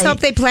tonight, let's just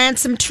hope they plant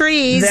some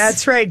trees.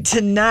 That's right.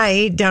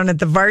 Tonight, down at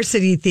the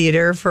Varsity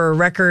Theater for a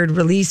record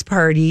release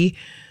party.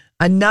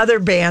 Another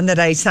band that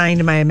I signed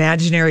to my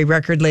imaginary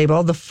record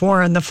label, the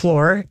Four on the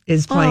Floor,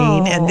 is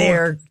playing, and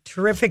they're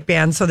terrific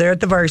band. So they're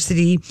at the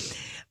Varsity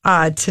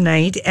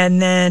tonight.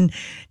 And then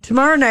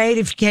tomorrow night,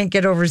 if you can't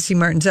get over to see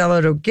Martin Zeller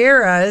at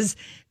O'Gara's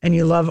and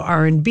you love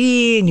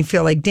R&B and you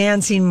feel like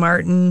dancing,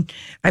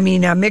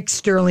 Mick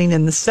Sterling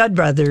and the Stud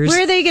Brothers.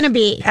 Where are they going to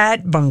be?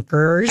 At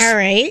Bunkers. All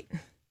right.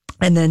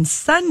 And then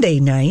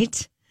Sunday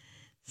night,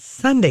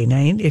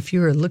 if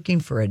you are looking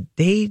for a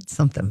date,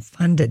 something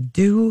fun to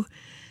do,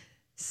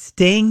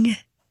 Sting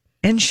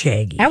and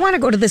Shaggy. I want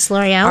to go to this,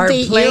 Lori. I'll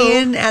date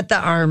playing you. at the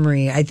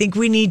Armory. I think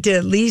we need to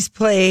at least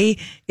play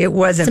It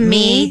Wasn't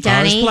Me.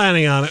 I was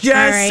planning on it.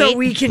 Just so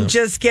we can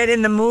just get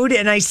in the mood.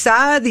 And I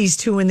saw these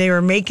two when they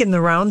were making the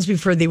rounds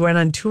before they went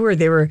on tour.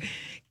 They're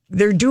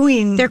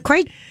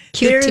quite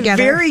cute together. They're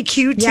very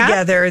cute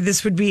together.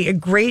 This would be a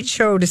great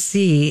show to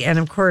see. And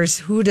of course,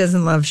 who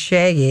doesn't love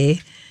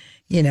Shaggy?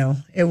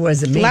 It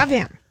wasn't me. Love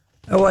him.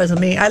 It wasn't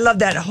me. I love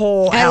that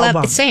whole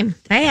album. Same.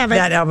 I have it.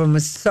 That album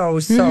was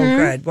so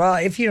good. Well,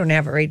 if you don't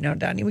have it right now,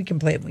 Donnie, we can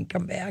play it when we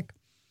come back.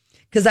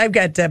 Because I've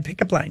got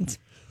pickup lines.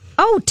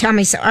 Oh, tell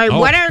me so.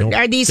 What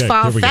are these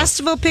fall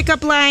festival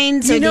pickup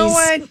lines? You know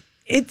what?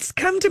 It's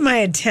come to my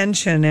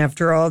attention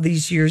after all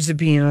these years of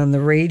being on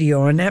the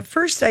radio. And at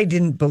first, I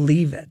didn't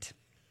believe it.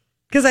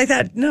 Because I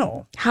thought,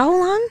 no. How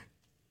long?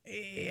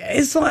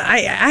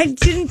 I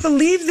didn't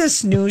believe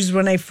this news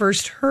when I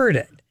first heard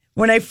it.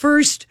 When I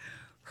first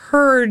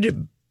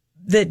heard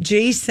that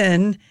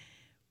Jason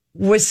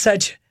was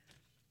such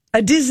a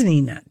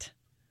Disney nut.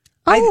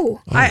 I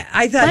thought,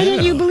 why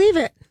didn't you believe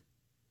it?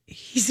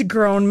 He's a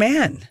grown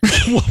man.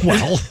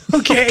 Well,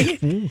 okay.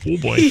 Oh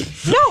boy.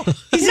 He's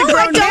a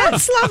grown man.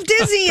 Adults love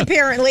Disney.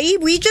 Apparently,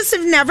 we just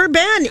have never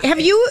been. Have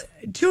you,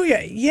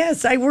 Julia?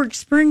 Yes, I worked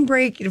spring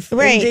break in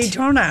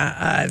Daytona.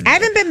 I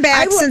haven't been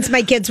back since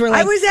my kids were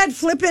like. I was at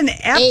flipping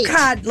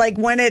Epcot like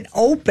when it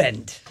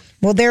opened.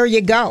 Well, there you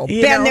go.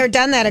 Been there,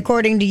 done that,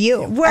 according to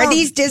you. Well, are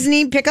these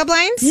Disney pickup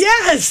lines?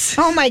 Yes.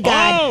 Oh, my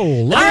God. Oh,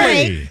 lovely. All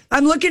right.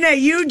 I'm looking at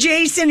you,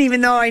 Jason, even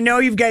though I know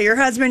you've got your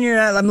husband. You're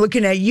not. I'm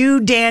looking at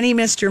you, Danny,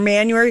 Mr.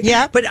 Manuary.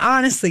 Yeah. But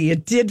honestly,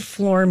 it did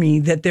floor me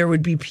that there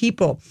would be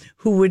people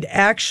who would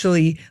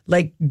actually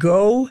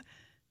go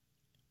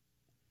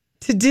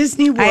to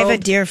Disney World. I have a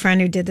dear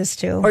friend who did this,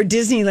 too. Or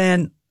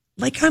Disneyland,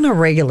 on a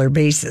regular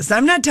basis.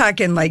 I'm not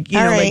talking like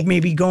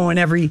maybe going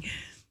every,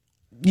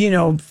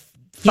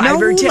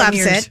 5 or 10 loves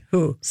years. It?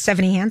 Who?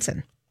 Stephanie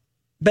Hansen.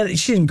 But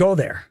she didn't go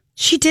there.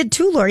 She did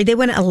too, Lori. They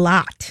went a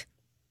lot.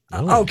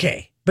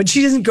 Okay. But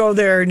she doesn't go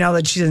there now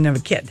that she doesn't have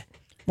a kid.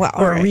 Well,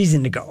 or a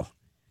reason to go.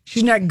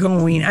 She's not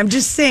going. I'm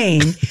just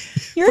saying.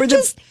 You're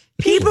just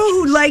people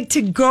who like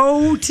to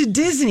go to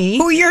Disney.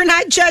 Who you're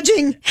not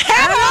judging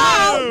at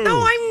all.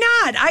 No, I'm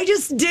not. I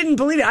just didn't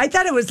believe it. I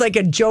thought it was like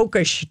a joke,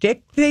 a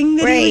shtick thing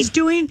that he was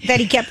doing. That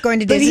he kept going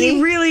to Disney. Disney. But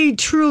he really,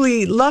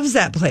 truly loves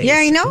that place. Yeah,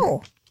 I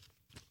know.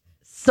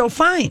 So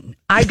fine.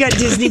 I've got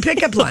Disney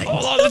pickup lines.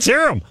 Hold on, let's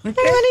hear them. Okay.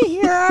 I want to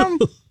hear them.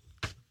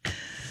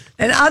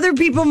 And other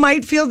people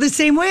might feel the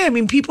same way.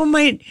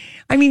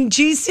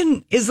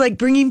 Jason is like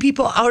bringing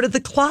people out of the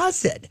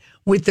closet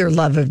with their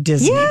love of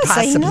Disney,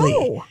 possibly.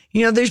 I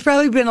know. There's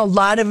probably been a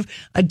lot of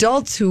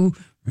adults who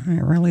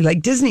really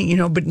like Disney,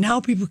 but now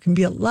people can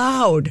be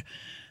allowed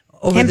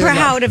and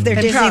proud of their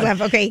Disney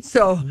love. Okay.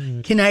 So,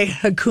 can I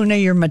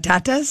Hakuna your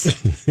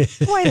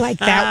Matatas? Oh, I like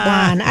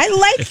that one. I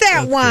like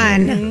that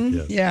one.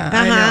 Mm-hmm.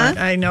 Yeah,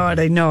 I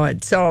know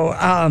it.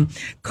 So,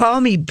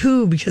 call me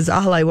Pooh because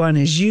all I want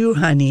is you,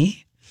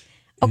 honey.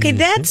 Okay,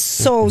 that's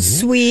so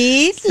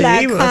sweet,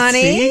 like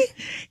honey.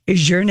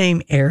 Is your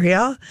name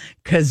Ariel?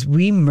 Because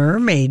we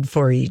mermaid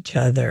for each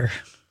other.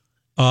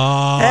 Oh,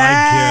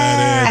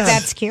 I get it.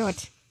 That's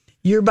cute.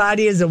 Your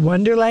body is a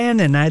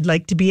wonderland, and I'd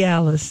like to be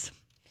Alice.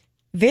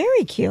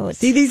 Very cute.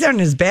 See, these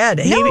aren't as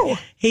bad. No.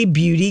 Hey,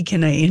 beauty,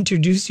 can I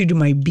introduce you to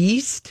my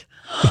beast?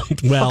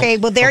 Well,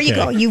 there you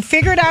go. You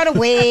figured out a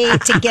way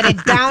to get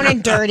it down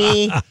and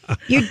dirty.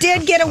 You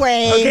did get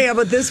away. Okay, how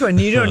about this one?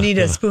 You don't need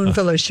a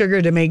spoonful of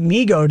sugar to make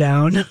me go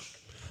down.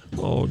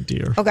 Oh,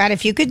 dear. Oh, God,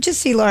 if you could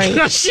just see Lori.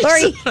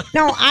 Lori,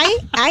 no,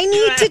 I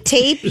need to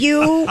tape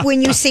you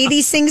when you say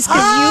these things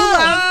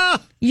because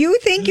you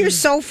think you're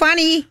so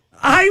funny.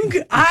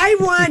 I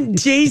want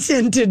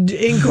Jason to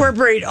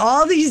incorporate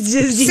all these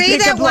Disney Say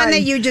that one lines.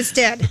 that you just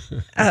did.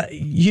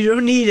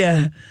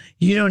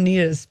 You don't need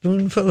a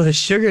spoonful of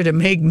sugar to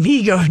make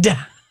me go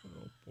down.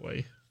 Oh,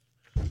 boy.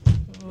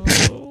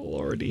 Oh,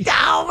 Lordy.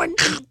 Down.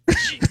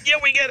 Yeah,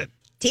 we get it.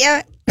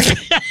 Yeah.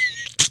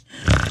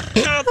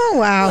 Oh,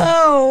 wow.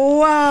 Oh,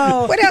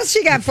 wow. What else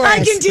you got for us?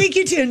 I can take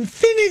you to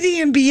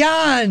infinity and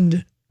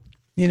beyond.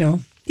 You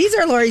know. These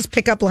are Lori's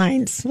pickup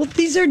lines. Well,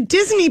 these are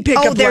Disney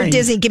pickup lines. Oh, they're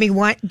Disney. Give me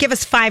one. Give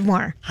us 5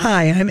 more.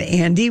 Hi, I'm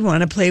Andy.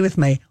 Want to play with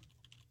my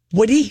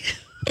Woody?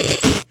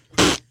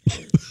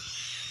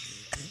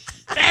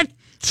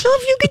 So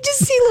if you could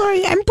just see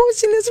Lori, I'm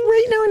posting this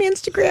right now on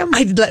Instagram.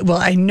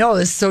 I know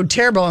this is so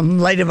terrible in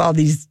light of all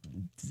these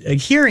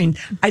hearing.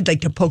 I'd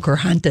like to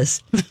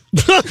Pocahontas.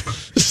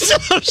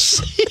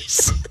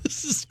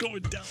 This is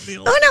going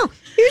downhill. Oh, no.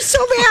 You're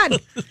so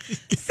bad.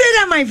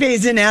 Sit on my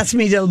face and ask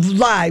me to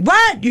lie.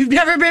 What? You've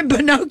never been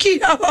Pinocchio?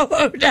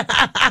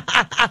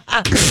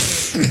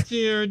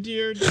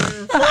 Dear.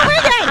 Oh, my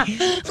God.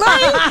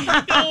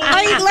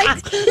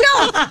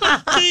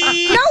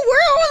 No,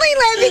 we're only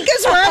laughing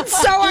because we're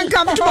so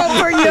uncomfortable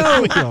for you.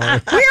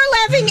 We're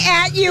laughing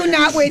at you,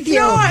 not with you.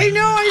 No, I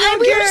know. I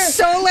don't care. We're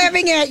so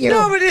laughing at you.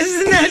 No, but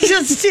isn't that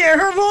just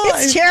terrible?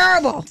 It's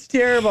terrible. It's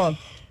terrible.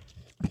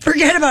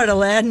 Forget about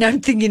Aladdin. I'm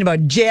thinking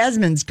about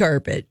Jasmine's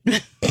carpet. I'm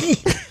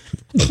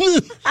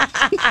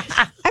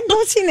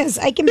posting this.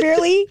 I can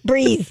barely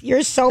breathe.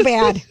 You're so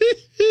bad.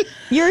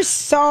 You're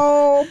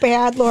so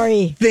bad,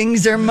 Lori.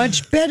 Things are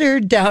much better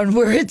down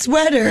where it's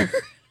wetter.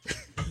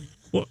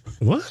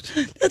 What?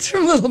 That's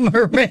from Little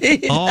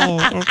Mermaid.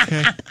 Oh,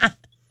 okay.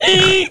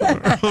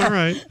 All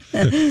right.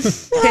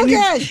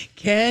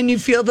 Can you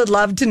feel the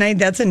love tonight?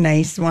 That's a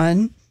nice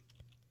one.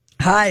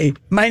 Hi,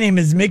 my name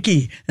is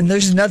Mickey, and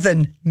there's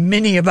nothing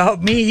mini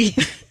about me.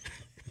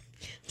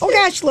 Oh,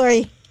 gosh,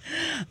 Lori.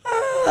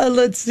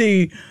 Let's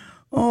see.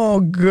 Oh,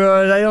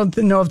 good. I don't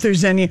know if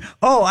there's any.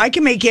 Oh, I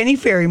can make any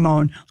fairy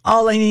moan.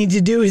 All I need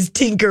to do is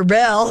Tinker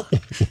Bell.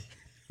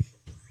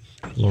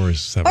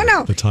 Lori's having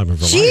the time of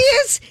her life. She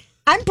is.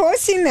 I'm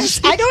posting this.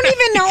 I don't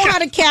even know how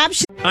to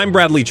caption. I'm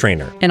Bradley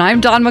Trainer. And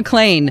I'm Don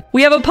McClain.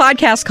 We have a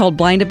podcast called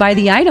Blinded by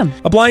the Item.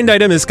 A blind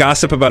item is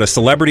gossip about a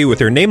celebrity with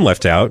their name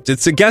left out.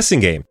 It's a guessing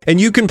game, and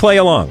you can play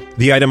along.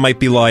 The item might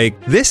be like,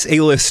 this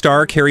A-list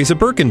star carries a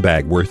Birkin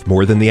bag worth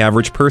more than the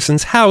average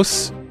person's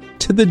house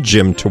to the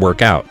gym to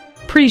work out.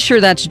 Pretty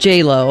sure that's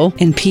J-Lo.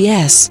 And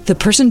P.S. the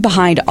person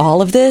behind all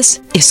of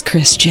this is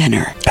Kris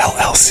Jenner,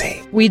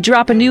 LLC. We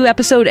drop a new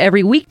episode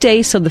every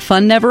weekday so the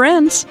fun never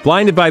ends.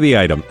 Blinded by the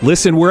Item.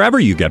 Listen wherever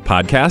you get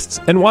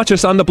podcasts and watch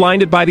us on the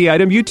Blinded by the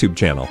Item YouTube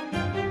channel.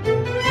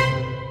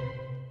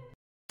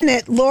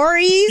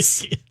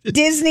 Lori's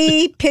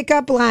Disney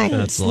pickup lines.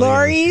 That's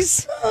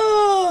Lori's.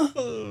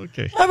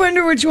 Okay. I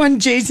wonder which one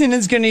Jason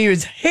is going to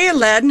use. Hey,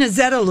 Aladdin, is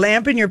that a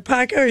lamp in your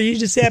pocket, or are you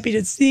just happy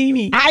to see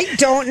me? I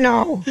don't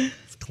know.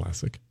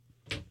 Classic.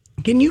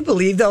 Can you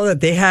believe, though,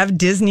 that they have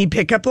Disney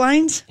pickup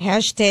lines?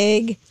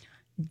 Hashtag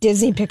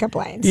Disney pickup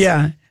lines.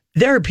 Yeah.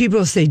 There are people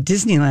who say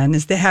Disneyland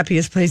is the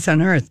happiest place on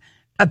earth.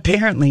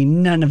 Apparently,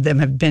 none of them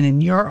have been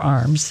in your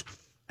arms.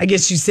 I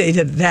guess you say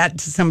that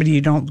to somebody you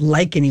don't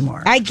like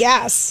anymore. I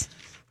guess.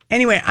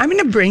 Anyway, I'm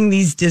going to bring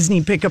these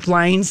Disney pickup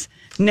lines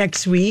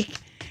next week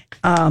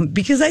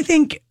because I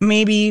think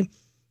maybe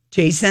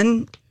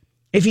Jason,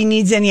 if he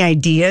needs any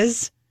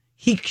ideas,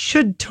 he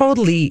should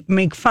totally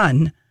make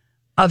fun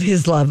of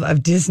his love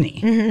of Disney.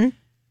 Mm-hmm.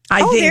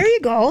 There you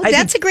go.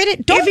 That's a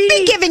great. Don't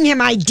be giving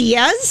him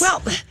ideas.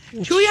 Well,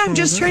 Julia, I'm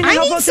just trying to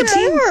help out the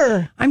team.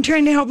 More. I'm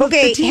trying to help out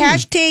the team.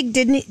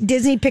 Hashtag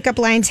Disney pickup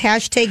lines.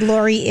 Hashtag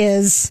Lori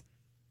is.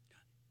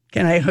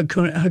 Can I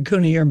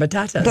Hakuna your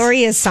batatas?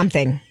 Lori is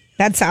something.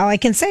 That's all I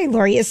can say.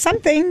 Lori is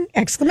something!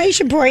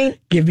 Exclamation point.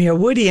 Give me a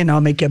Woody and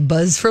I'll make a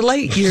buzz for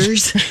light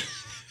years.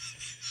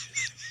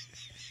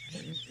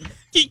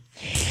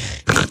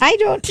 I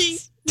don't.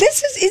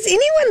 Is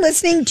anyone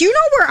listening? Do you know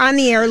we're on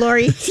the air,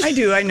 Lori? I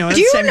do. I know. Do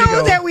you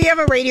know that we have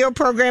a radio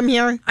program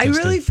here? I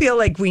really feel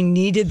like we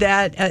needed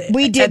that.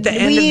 We did. At the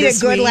end we of need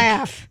this a good week.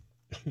 laugh.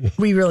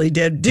 We really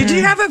did. Did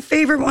you have a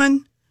favorite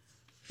one?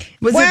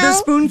 Was it the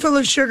spoonful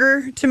of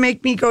sugar to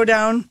make me go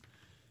down?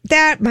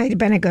 That might have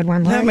been a good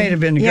one, Lori. That might have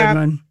been a good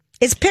one.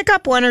 It's pick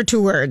up 1 or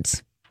 2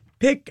 words.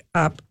 Pick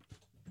up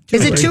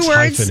Is it 2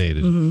 words?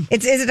 Hyphenated.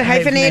 Is it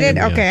hyphenated?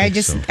 Yeah, Okay, I I think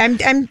just so. I'm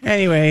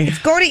Anyway.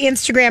 go to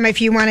Instagram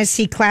if you want to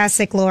see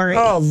classic Lori.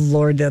 Oh,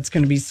 Lord, that's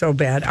going to be so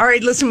bad. All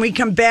right, listen, we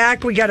come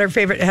back. We got our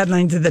favorite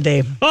headlines of the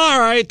day. All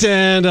right,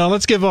 and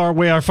let's give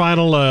away our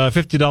final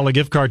 $50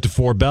 gift card to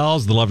Four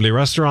Bells, the lovely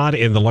restaurant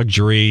in the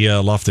luxury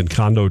loft and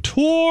condo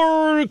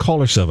tour.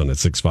 Caller 7 at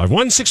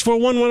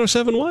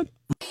 651-641-1071.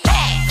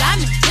 I'm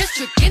the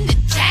district in the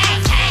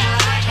chain.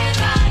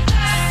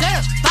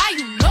 Certified,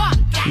 you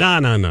know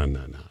I'm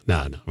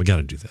No. We got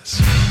to do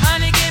this.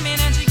 Honey came in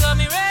and she got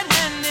me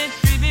red-handed,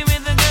 creepy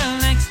with the girl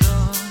next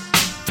door.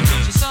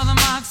 She saw the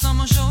marks on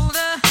my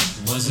shoulder.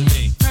 Wasn't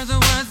me. Heard the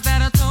words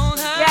that I told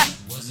her. Yeah.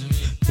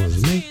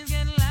 Wasn't me.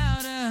 Getting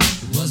louder.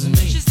 Wasn't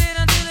me. She stayed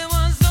until it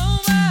was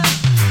over.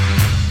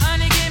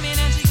 Honey came in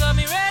and she got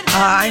me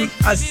red-handed.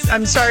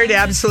 I'm sorry to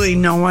absolutely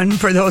no one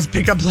for those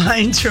pickup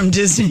lines from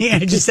Disney. I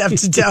just have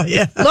to tell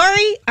you.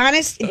 Lori,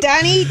 honest,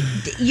 Donnie,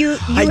 you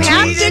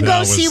have to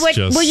go see what.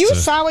 Well, you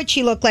saw what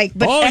she looked like,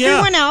 but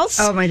everyone else.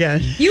 Oh my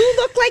God! You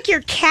look like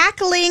you're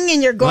cackling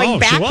and you're going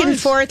back and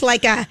forth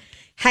like a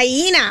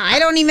hyena. I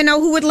don't even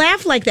know who would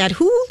laugh like that.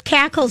 Who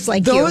cackles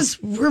like those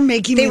you? Were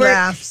making me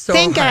laugh so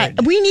thank hard.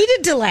 God. We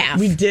needed to laugh.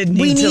 We did.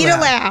 We need to a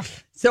laugh.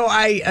 So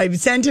I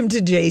sent him to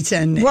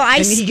Jason.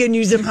 And he can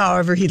use him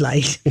however he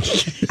likes.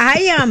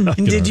 And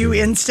did you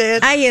Insta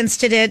it? I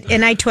Insta'd it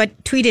and I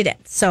tweeted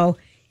it. So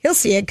he'll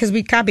see it because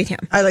we copied him.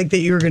 I like that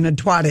you were going to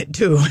twat it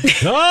too.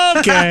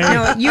 Okay.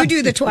 No, you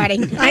do the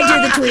twatting. I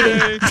do the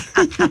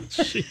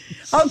tweeting.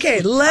 Okay,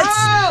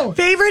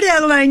 favorite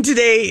headline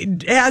today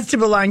has to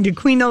belong to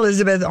Queen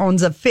Elizabeth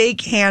owns a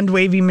fake hand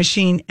waving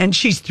machine and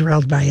she's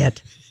thrilled by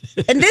it.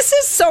 And this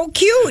is so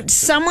cute.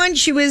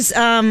 She was,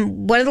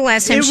 one of the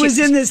last times it was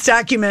in this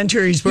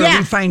documentaries where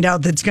we find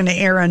out that's going to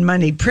air on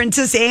Monday.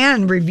 Princess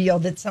Anne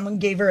revealed that someone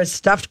gave her a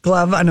stuffed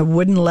glove on a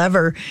wooden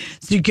lever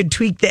so you could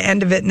tweak the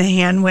end of it and the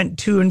hand went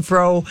to and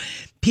fro.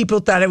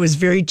 People thought it was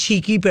very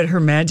cheeky, but Her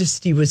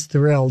Majesty was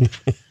thrilled.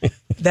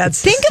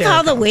 Think of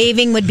how the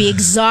waving would be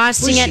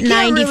exhausting at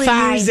 95.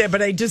 Really use it,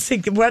 but I just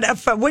think, what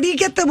do you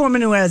get the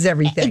woman who has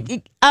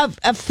everything?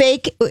 A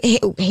fake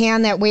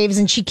hand that waves,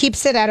 and she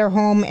keeps it at her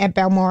home at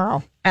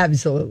Balmoral.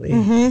 Absolutely.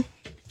 Mm-hmm.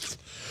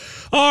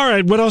 All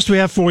right, what else do we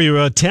have for you?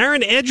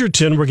 Taron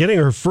Egerton, we're getting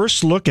her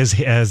first look as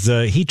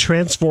he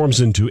transforms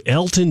into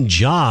Elton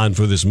John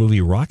for this movie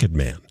Rocket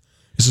Man.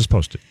 This is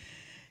posted.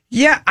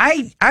 Yeah,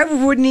 I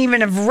wouldn't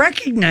even have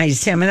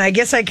recognized him, and I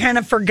guess I kind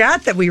of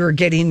forgot that we were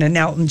getting an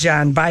Elton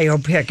John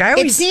biopic.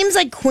 It seems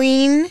like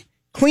Queen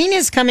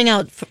is coming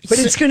out. But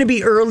it's going to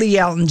be early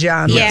Elton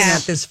John, looking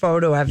at this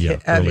photo of him.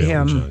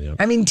 John,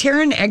 I mean,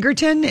 Taron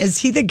Egerton, is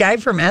he the guy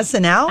from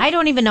SNL? I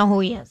don't even know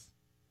who he is.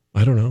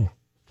 I don't know.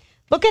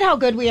 Look at how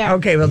good we are.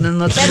 Okay, well then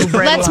let's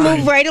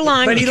move right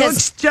along. But he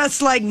looks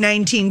just like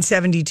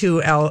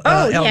 1972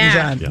 Elton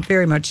John. Yeah.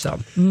 Very much so.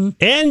 Mm-hmm.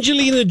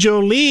 Angelina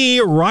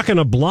Jolie rocking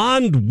a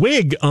blonde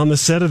wig on the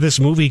set of this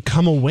movie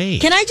Come Away.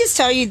 Can I just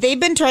tell you,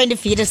 they've been trying to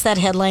feed us that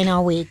headline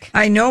all week.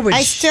 I know, but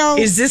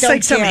is this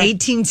like some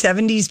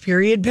 1870s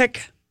period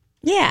pic?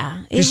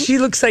 Yeah. Because she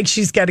looks like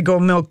she's got to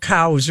go milk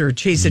cows or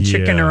chase a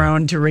chicken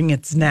around to wring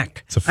its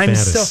neck. It's a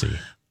fantasy.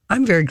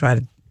 I'm very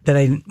glad that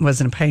I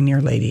wasn't a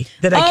pioneer lady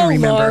that I can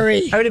remember.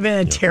 Lori. I would have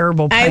been a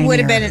terrible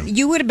pioneer.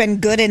 You would have been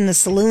good in the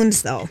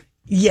saloons, though.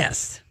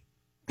 Yes.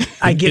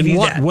 I give you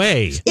that. In what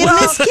way?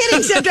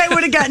 Except I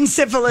would have gotten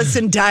syphilis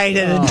and died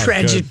at a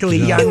tragically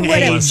young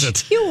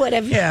age. You would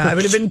have. Yeah, I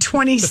would have been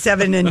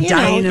 27 and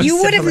dying of syphilis.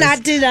 You would have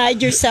not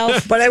denied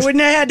yourself. But I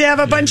wouldn't have had to have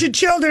a bunch of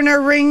children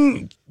or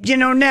wring,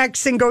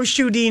 necks and go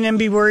shooting and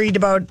be worried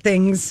about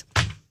things.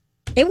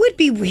 It would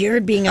be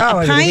weird being a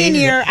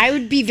pioneer. I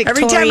would be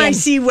Victorian. Every time I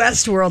see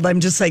Westworld, I'm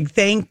just like,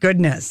 thank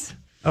goodness.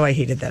 Oh, I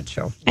hated that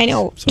show. I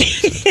know.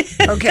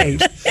 Okay.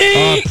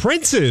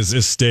 Prince's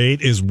estate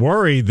is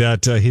worried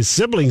that his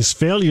siblings'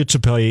 failure to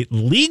pay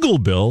legal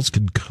bills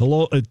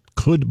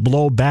could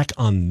blow back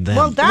on them.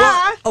 Well,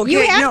 that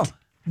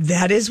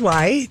is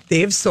why they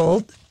have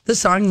sold the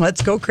song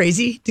Let's Go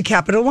Crazy to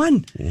Capital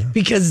One. Yeah.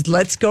 Because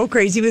Let's Go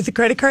Crazy with the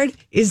credit card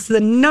is the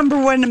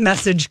number one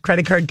message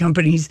credit card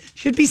companies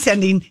should be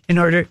sending in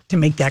order to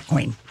make that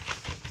coin.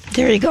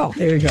 There you go.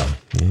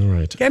 All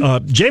right. Okay.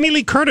 Jamie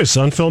Lee Curtis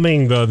on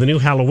filming the new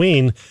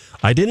Halloween.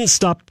 I didn't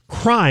stop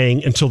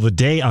crying until the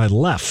day I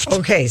left.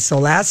 Okay, so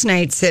last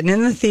night, sitting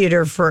in the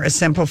theater for A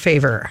Simple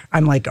Favor,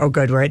 I'm like, oh,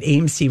 good, we're at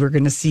AMC. We're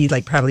going to see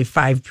like probably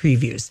 5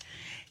 previews.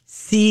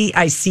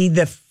 I see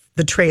the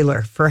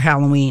trailer for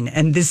Halloween.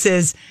 And this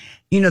is,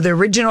 the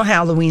original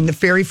Halloween, the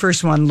very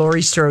first one,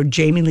 Laurie Strode,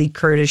 Jamie Lee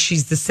Curtis.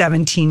 She's the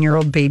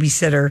 17-year-old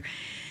babysitter.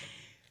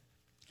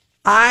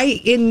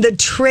 In the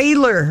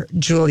trailer,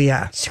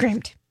 Julia.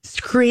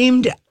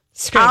 Screamed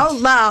out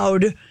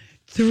loud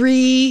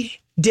 3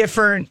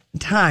 different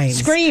times.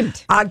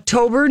 Screamed.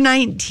 October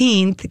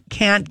 19th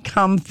can't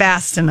come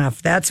fast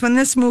enough. That's when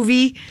this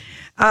movie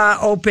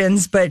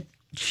opens, but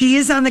she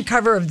is on the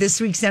cover of this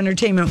week's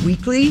Entertainment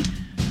Weekly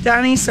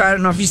Donnie, so I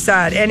don't know if you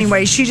saw it.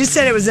 Anyway, she just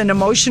said it was an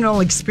emotional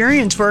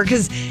experience for her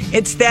because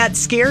it's that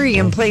scary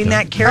and playing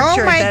that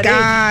character. Oh my at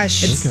that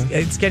gosh. age.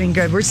 It's getting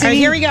good. We're singing.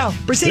 Here we go.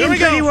 We're singing Here we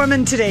go. Pretty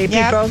Woman today,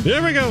 Yep. people.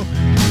 Here we go.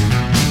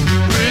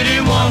 Pretty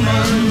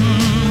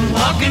woman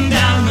walking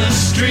down